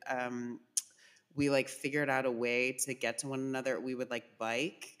would we like figured out a way to get to one another. We would like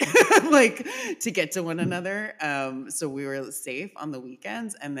bike like to get to one another. So we were safe on the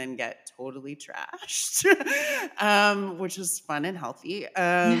weekends and then get totally trashed, which was fun and healthy.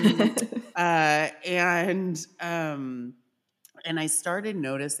 And I started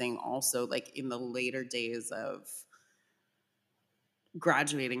noticing also like in the later days of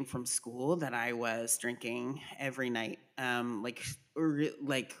graduating from school that I was drinking every night, like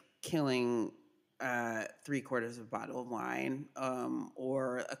killing 3/4 of a bottle of wine,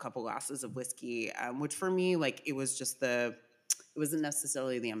 or a couple glasses of whiskey, which for me, like, it wasn't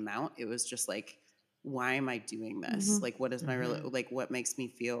necessarily the amount. It was just like, why am I doing this? Like, what is my like, what makes me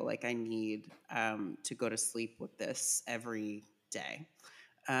feel like I need to go to sleep with this every day?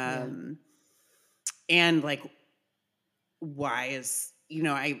 And like, why is, you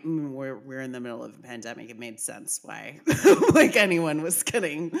know, we're in the middle of a pandemic. It made sense why like anyone was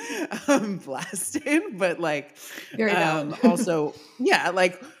getting blasted, but like Very valid. also, yeah,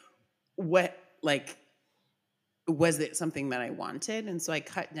 like what, like, was it something that I wanted? And so I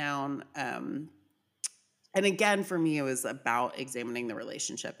cut down. And again, for me, it was about examining the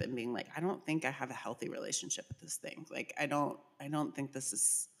relationship and being like, I don't think I have a healthy relationship with this thing. Like, I don't think this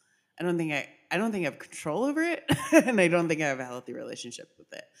is, I don't think I have control over it. And I don't think I have a healthy relationship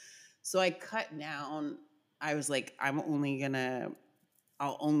with it. So I cut down. I was like, I'll only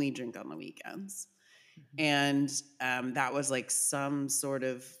drink on the weekends. And that was like some sort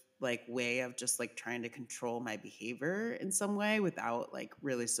of like way of just like trying to control my behavior in some way without like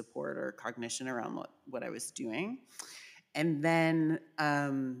really support or cognition around what I was doing. And then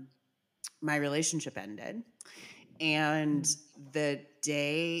my relationship ended. And the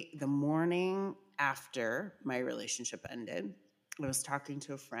morning after my relationship ended, I was talking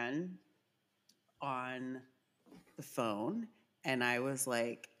to a friend on the phone. And I was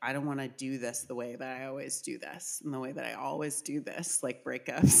like, I don't want to do this the way that I always do this. And the way that I always do this, like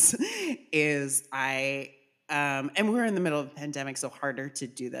breakups, is and we're in the middle of the pandemic, so harder to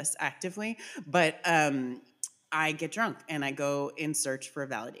do this actively. But I get drunk and I go in search for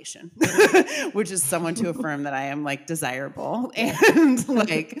validation, which is someone to affirm that I am like desirable. And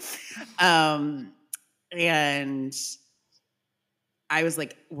like, and I was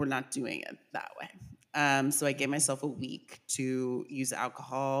like, we're not doing it that way. So I gave myself a week to use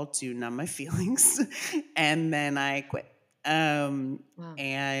alcohol to numb my feelings, and then I quit. Wow.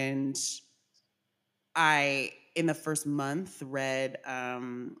 And I, in the first month, read,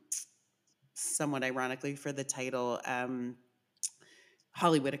 somewhat ironically for the title,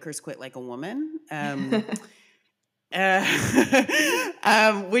 Holly Whitaker's Quit Like a Woman.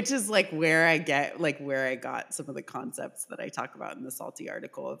 Which is like where I got some of the concepts that I talk about in the Salty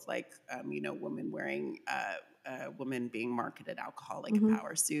article of like, you know, women wearing, women being marketed alcohol like a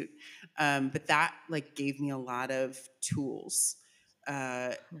power suit. But that like gave me a lot of tools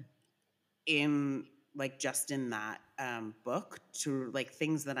in like just in that book to like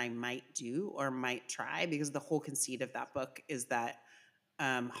things that I might do or might try, because the whole conceit of that book is that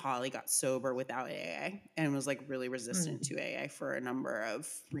Holly got sober without AA and was like really resistant to AA for a number of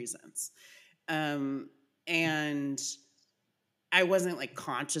reasons. And I wasn't like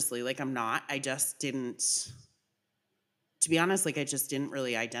consciously, like I'm not, I just didn't, to be honest, like I just didn't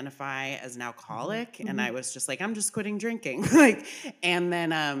really identify as an alcoholic. And I was just like, I'm just quitting drinking. Like, and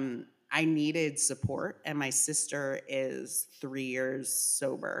then I needed support, and my sister is 3 years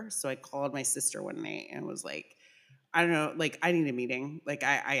sober. So I called my sister one night and was like, I don't know, like I need a meeting. Like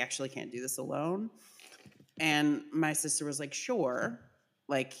I actually can't do this alone. And my sister was like, sure,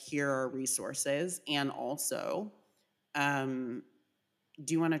 like here are resources. And also, do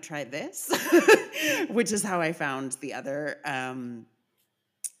you want to try this? Which is how I found the other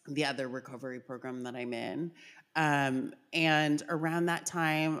recovery program that I'm in. And around that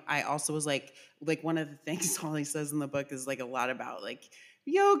time, I also was like one of the things Holly says in the book is like a lot about like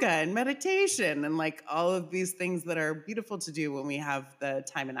yoga and meditation and like all of these things that are beautiful to do when we have the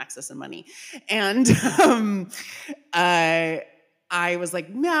time and access and money. And I was like,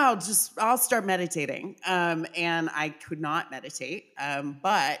 no, I'll start meditating. And I could not meditate,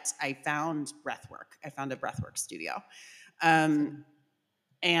 but I found breathwork. I found a breathwork studio. And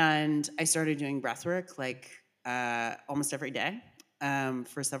I started doing breathwork like almost every day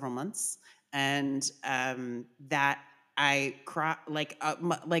for several months. And that I cry like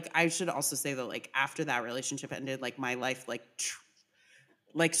I should also say that like after that relationship ended, like my life like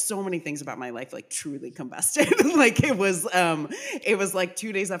so many things about my life like truly combusted. Like it was like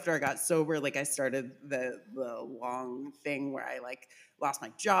 2 days after I got sober, like I started the long thing where I like lost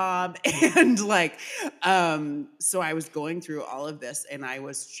my job and like so I was going through all of this and I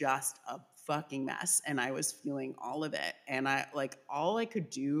was just a fucking mess and I was feeling all of it, and I like all I could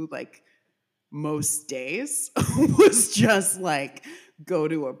do like most days was just like go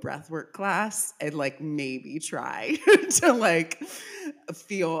to a breathwork class and like maybe try to like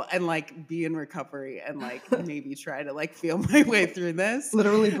feel and like be in recovery and like maybe try to like feel my way through this.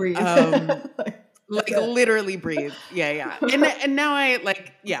 Literally breathe. Like literally breathe. Yeah. And now I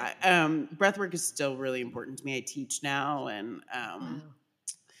like, breathwork is still really important to me. I teach now and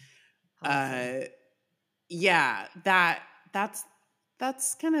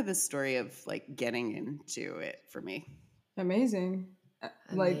that's kind of the story of like getting into it for me. Amazing.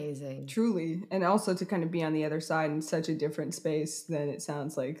 Like truly. And also to kind of be on the other side in such a different space than it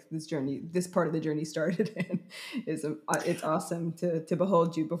sounds like this part of the journey started in it's awesome to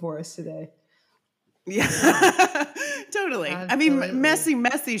behold you before us today. Yeah. Totally. Absolutely. I mean,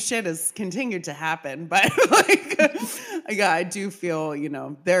 messy shit has continued to happen, but like, yeah, I do feel,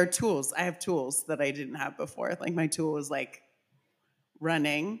 there are tools. I have tools that I didn't have before. Like my tool is like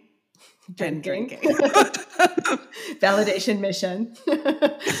running and drinking. Validation mission.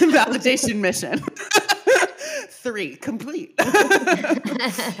 Validation mission. 3, complete.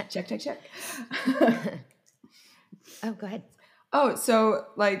 Check. Oh, go ahead. Oh, so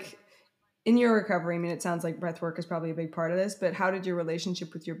like in your recovery, I mean, it sounds like breath work is probably a big part of this, but how did your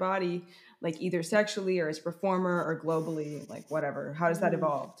relationship with your body, like either sexually or as a performer or globally, like whatever, how does that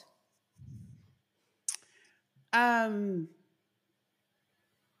evolved?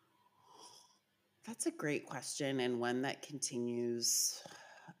 That's a great question, and one that continues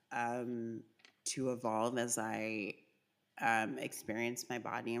to evolve as I experience my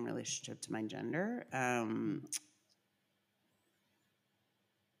body in relationship to my gender.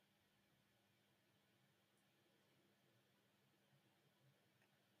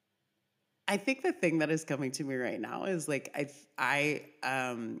 I think the thing that is coming to me right now is like I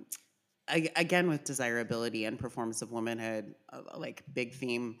again with desirability and performance of womanhood, like big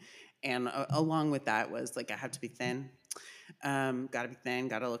theme, and along with that was like I have to be thin. Gotta be thin,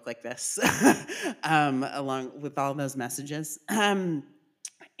 gotta look like this, along with all those messages. And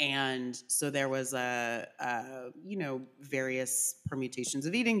so there was various permutations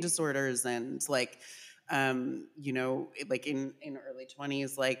of eating disorders and like, like in early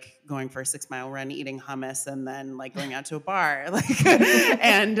 20s, like going for a 6-mile run, eating hummus, and then like going out to a bar, like,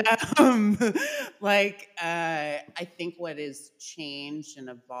 and I think what is changed and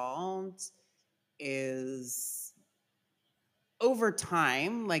evolved is over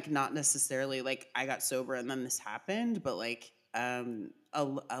time, like not necessarily like I got sober and then this happened, but like a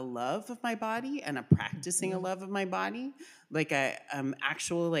love of my body and a practicing a love of my body, like a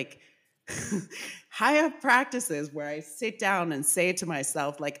actual like high up practices where I sit down and say to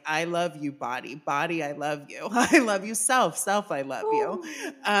myself, like, I love you, body, I love you. I love you, self, I love you.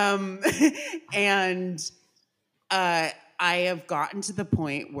 And I have gotten to the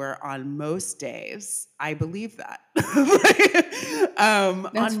point where on most days I believe that. That's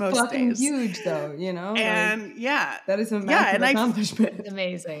on most fucking days. Huge, though. And like, yeah, that is a massive accomplishment. It's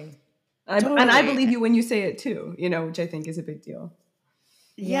amazing. And I believe you when you say it too. Which I think is a big deal.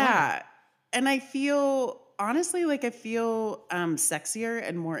 Yeah. And I feel, honestly, like I feel sexier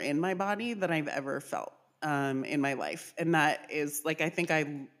and more in my body than I've ever felt in my life. And that is like, I think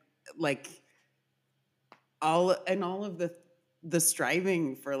I like all of the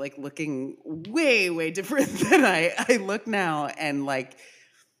striving for like looking way, way different than I look now. And like,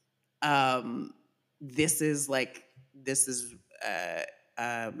 this is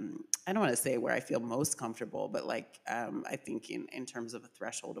I don't want to say where I feel most comfortable, but like, I think in terms of a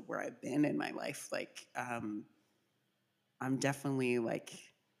threshold of where I've been in my life, like, I'm definitely like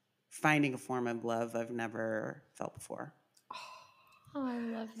finding a form of love I've never felt before. Oh, I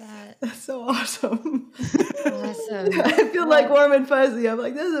love that. That's so awesome. Awesome. I feel like warm and fuzzy. I'm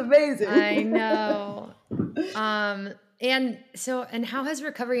like, this is amazing. I know. And how has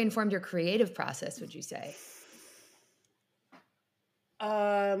recovery informed your creative process, would you say?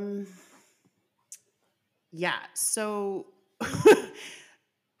 Yeah. So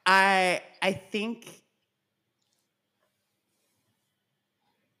I think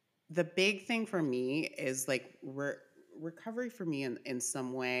the big thing for me is like recovery for me in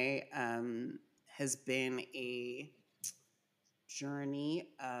some way has been a journey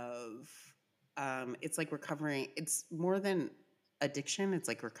of it's like recovering. It's more than addiction. It's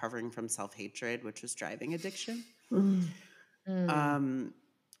like recovering from self-hatred, which was driving addiction.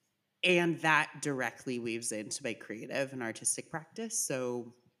 And that directly weaves into my creative and artistic practice.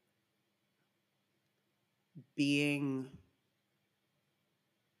 So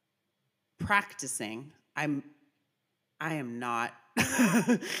practicing, I am not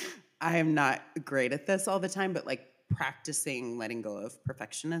I am not great at this all the time, but like practicing letting go of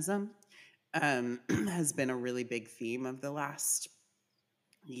perfectionism has been a really big theme of the last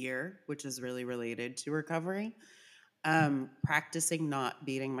year, which is really related to recovery. Practicing not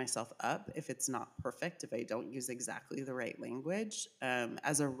beating myself up if it's not perfect, if I don't use exactly the right language.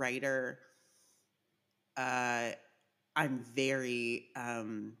 As a writer, I'm very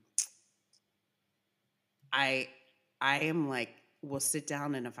I am like, will sit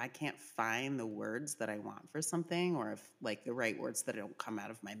down, and if I can't find the words that I want for something, or if like the right words that don't come out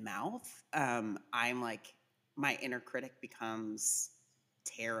of my mouth, I'm like, my inner critic becomes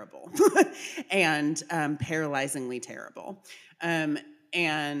terrible and paralyzingly terrible. And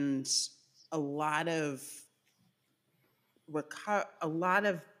a lot of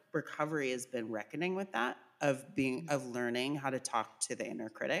recovery has been reckoning with that. of learning how to talk to the inner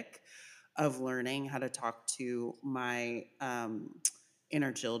critic, of learning how to talk to my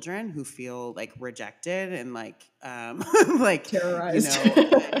inner children who feel like rejected and like like Terrorized.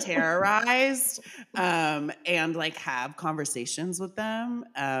 terrorized, and like have conversations with them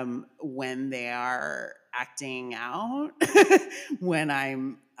when they are acting out when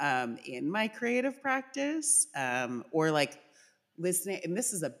I'm in my creative practice, or like listening. And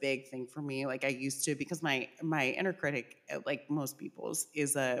this is a big thing for me. Like I used to, because my inner critic, like most people's,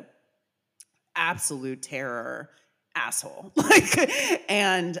 is a absolute terror asshole. Like,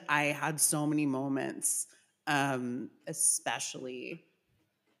 and I had so many moments, especially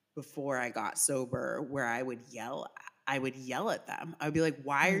before I got sober, where I would yell at them. I would be like,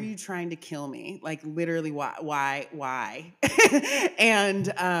 why are you trying to kill me? Like literally, why?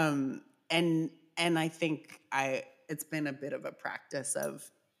 And I think it's been a bit of a practice of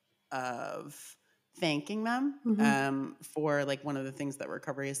thanking them for, like, one of the things that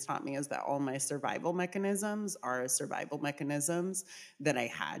recovery has taught me is that all my survival mechanisms are survival mechanisms that I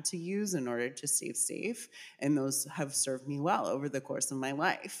had to use in order to stay safe. And those have served me well over the course of my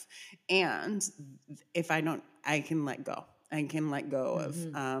life. And if I don't, I can let go. I can let go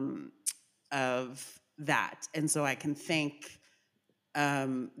of that. And so I can thank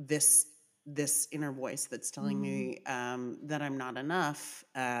this inner voice that's telling me that I'm not enough,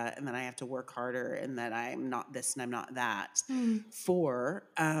 and that I have to work harder, and that I'm not this and I'm not that, for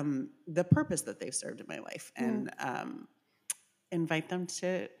the purpose that they've served in my life, and invite them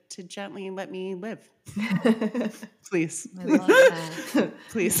to gently let me live. Please. I love that.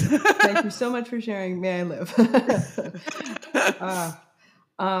 Please. Thank you so much for sharing. May I live?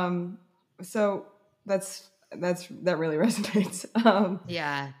 So that really resonates.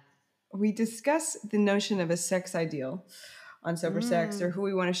 Yeah. We discuss the notion of a sex ideal on Sober Sex, or who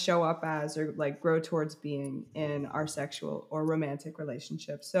we want to show up as, or like grow towards being in our sexual or romantic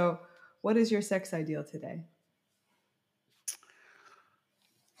relationships. So what is your sex ideal today?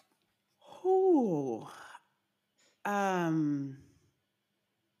 Ooh.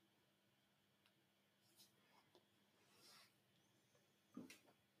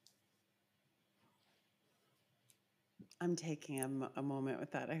 I'm taking a moment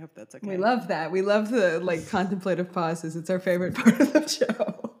with that. I hope that's okay. We love that. We love the like contemplative pauses. It's our favorite part of the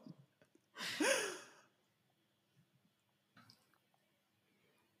show.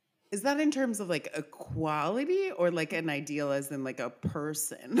 Is that in terms of like a quality, or like an ideal as in like a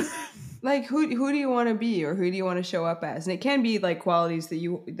person? Like who do you want to be, or who do you want to show up as? And it can be like qualities that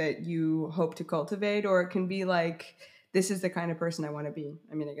you hope to cultivate, or it can be like, this is the kind of person I want to be.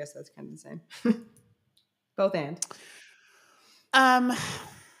 I mean, I guess that's kind of the same. Both and. I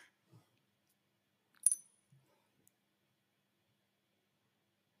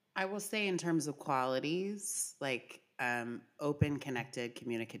will say in terms of qualities, like open, connected,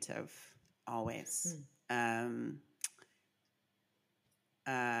 communicative, always.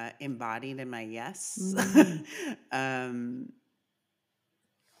 Embodied in my yes. In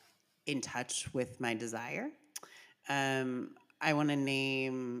touch with my desire. I want to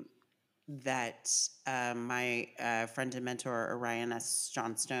name that my friend and mentor, Orion S.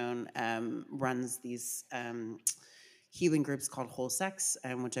 Johnstone, runs these healing groups called Whole Sex,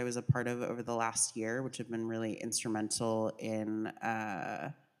 which I was a part of over the last year, which have been really instrumental in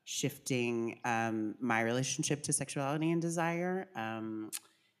shifting my relationship to sexuality and desire.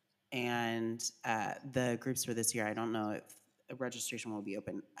 And the groups for this year, I don't know if registration will be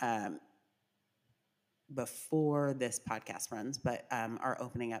open before this podcast runs, but are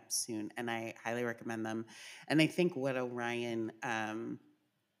opening up soon, and I highly recommend them. And I think what Orion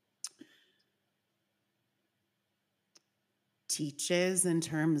teaches in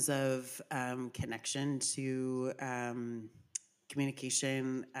terms of connection to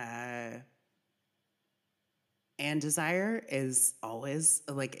communication and desire is always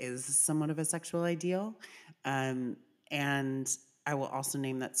is somewhat of a sexual ideal. And I will also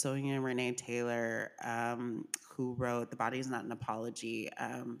name that Sonia Renee Taylor, who wrote The Body Is Not an Apology,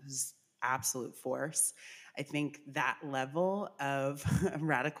 who's absolute force. I think that level of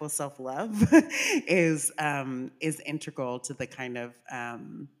radical self-love is integral to the kind of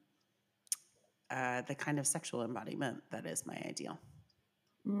sexual embodiment that is my ideal.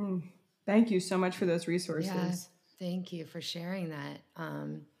 Thank you so much for those resources. Yeah, thank you for sharing that.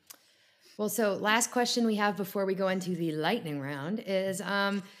 Well, so last question we have before we go into the lightning round is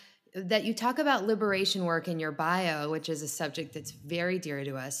that you talk about liberation work in your bio, which is a subject that's very dear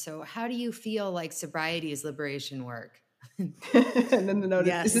to us. So how do you feel like sobriety is liberation work? And then the notice,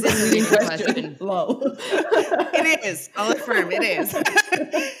 yes. This is a leading question. Lol. It is. I'll affirm it is.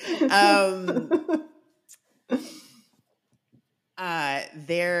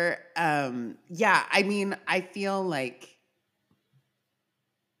 Yeah, I mean, I feel like,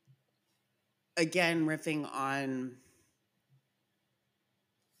 again, riffing on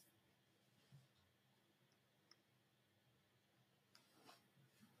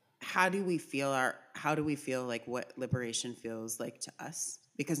how do we feel like what liberation feels like to us?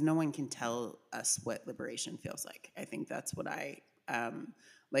 Because no one can tell us what liberation feels like. I think that's what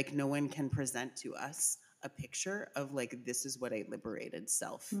like, no one can present to us a picture of like, this is what a liberated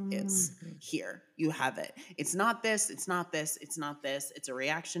self is. Here, you have it. It's not this, it's not this, it's not this. It's a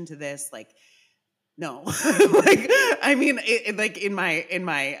reaction to this. Like, no, like, I mean, like in my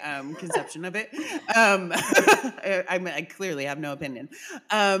conception of it, I clearly have no opinion.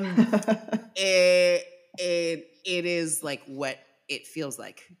 It is like what it feels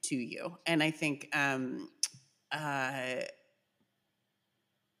like to you, and I think a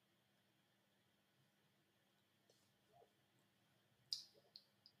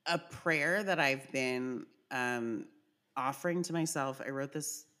prayer that I've been offering to myself. I wrote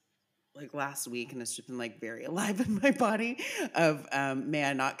this like last week, and it's just been like very alive in my body. Of may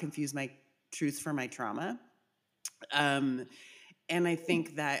I not confuse my truth for my trauma. And I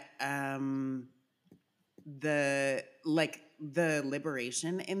think that the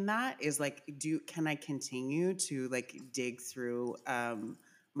liberation in that is like, can I continue to like dig through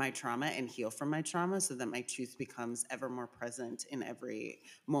my trauma and heal from my trauma so that my truth becomes ever more present in every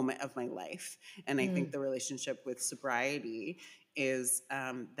moment of my life? And I think the relationship with sobriety is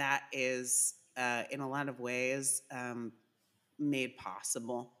that is in a lot of ways made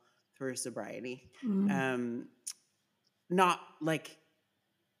possible through sobriety. Not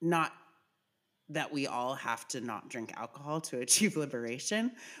that we all have to not drink alcohol to achieve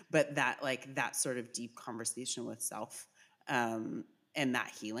liberation, but that like that sort of deep conversation with self and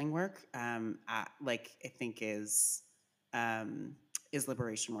that healing work, like I think is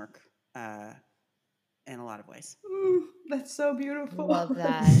liberation work in a lot of ways. That's so beautiful. Love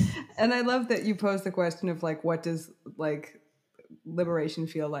that. And I love that you posed the question of like, what does like liberation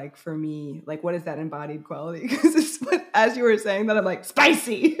feel like for me? Like, what is that embodied quality? Because it's what, as you were saying that, I'm like,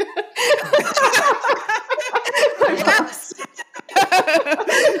 spicy. Yes.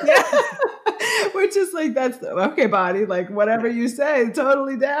 Yeah. Which is like, that's okay, body. Like, whatever you say,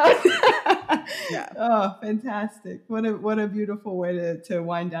 totally down. Yeah. Oh, fantastic. What a beautiful way to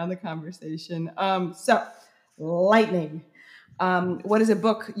wind down the conversation. So, lightning. What is a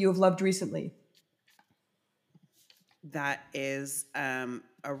book you have loved recently? That is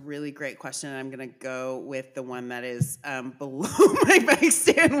a really great question. I'm going to go with the one that is below my bike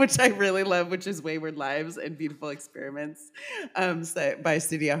stand, which I really love, which is Wayward Lives and Beautiful Experiments by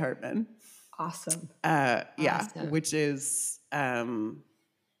Saidiya Hartman. Awesome. Yeah, Awesome. which is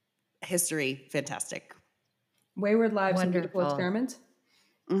history, fantastic. Wayward Lives and Wonderful. Beautiful Experiments?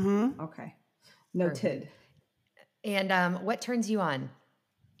 Mm-hmm. Okay. Noted. And what turns you on?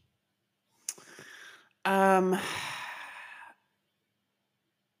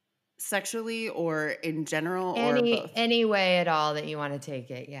 Sexually or in general or both? Any way at all that you want to take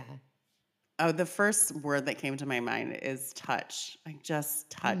it, yeah. Oh, the first word that came to my mind is touch. Like just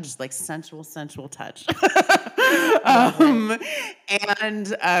touch, like sensual touch.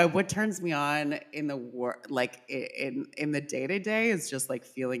 And what turns me on in the like in the day to day is just like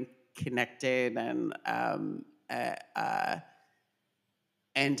feeling connected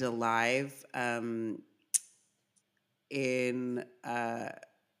and alive in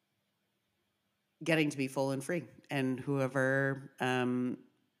getting to be full and free, and whoever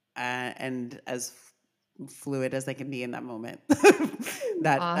and as fluid as I can be in that moment.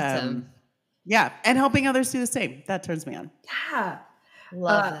 That awesome. Yeah, and helping others do the same. That turns me on. Yeah.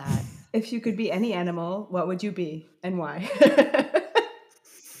 Love that. If you could be any animal, what would you be and why?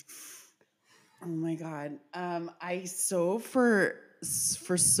 Oh my God. I for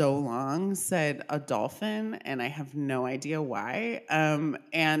so long said a dolphin, and I have no idea why.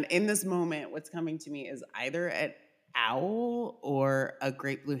 And in this moment, what's coming to me is either an owl or a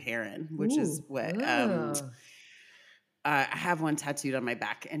great blue heron, which is what I have one tattooed on my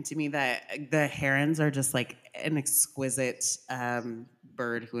back. And to me, that the herons are just like an exquisite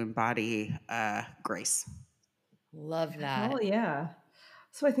bird who embody grace. Love that. Oh yeah.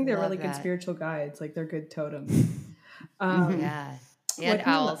 So I think they're really good spiritual guides. Like they're good totems. Yeah. And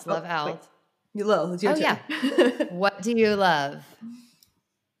owls. Love owls. You love. It's your turn. Yeah. What do you love?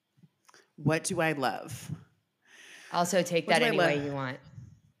 What do I love? Also take that any way you want.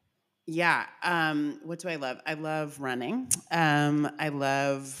 Yeah. What do I love? I love running. I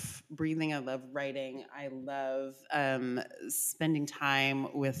love breathing. I love writing. I love spending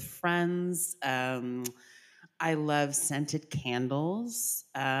time with friends. I love scented candles.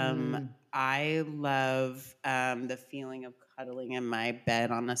 I love the feeling of cuddling in my bed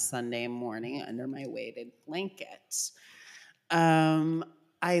on a Sunday morning under my weighted blanket.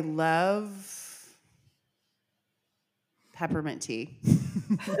 I love peppermint tea.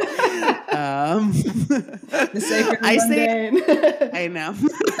 The sacred and mundane. I know.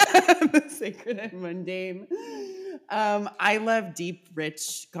 The sacred and mundane. I love deep,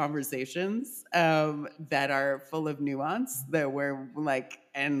 rich conversations that are full of nuance, that were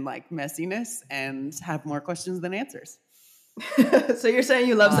and messiness, and have more questions than answers. So you're saying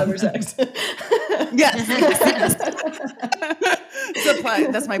you love sober sex? Yes.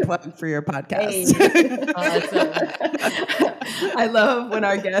 That's my plug for your podcast. I love when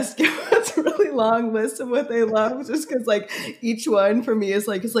our guests give us a really long list of what they love, just because each one for me is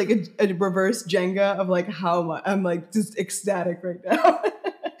it's like a reverse Jenga of how much I'm just ecstatic right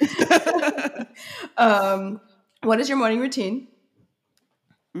now. What is your morning routine?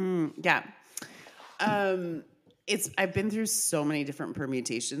 Yeah. I've been through so many different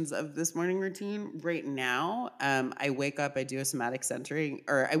permutations of this morning routine. Right now, I wake up, I do a somatic centering,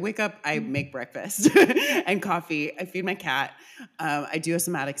 or I wake up, I make breakfast and coffee. I feed my cat. I do a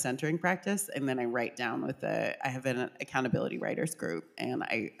somatic centering practice, and then I write down I have an accountability writers group, and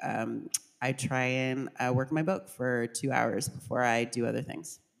I try and work my book for 2 hours before I do other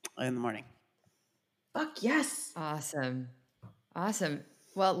things in the morning. Fuck yes. Awesome.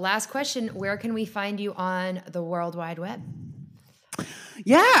 Well, last question. Where can we find you on the World Wide Web?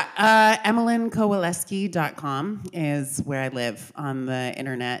 Yeah, EmelineKowaleski.com is where I live on the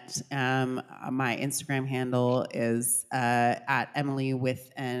internet. My Instagram handle is at Emily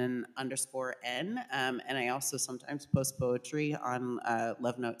with an _N. And I also sometimes post poetry on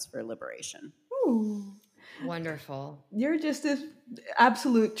Love Notes for Liberation. Ooh. Wonderful. You're just an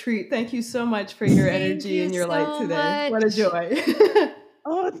absolute treat. Thank you so much for your energy and your light today. What a joy.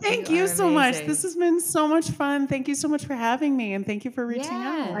 Oh, thank you so much. This has been so much fun. Thank you so much for having me, and thank you for reaching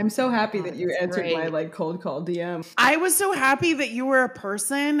out. I'm so happy that you answered my cold call DM. I was so happy that you were a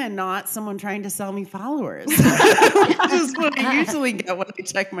person and not someone trying to sell me followers. Which is what I usually get when I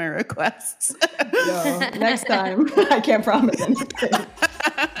check my requests. No, next time. I can't promise anything.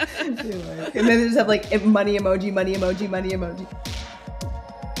 And then they just have money emoji, money emoji, money emoji.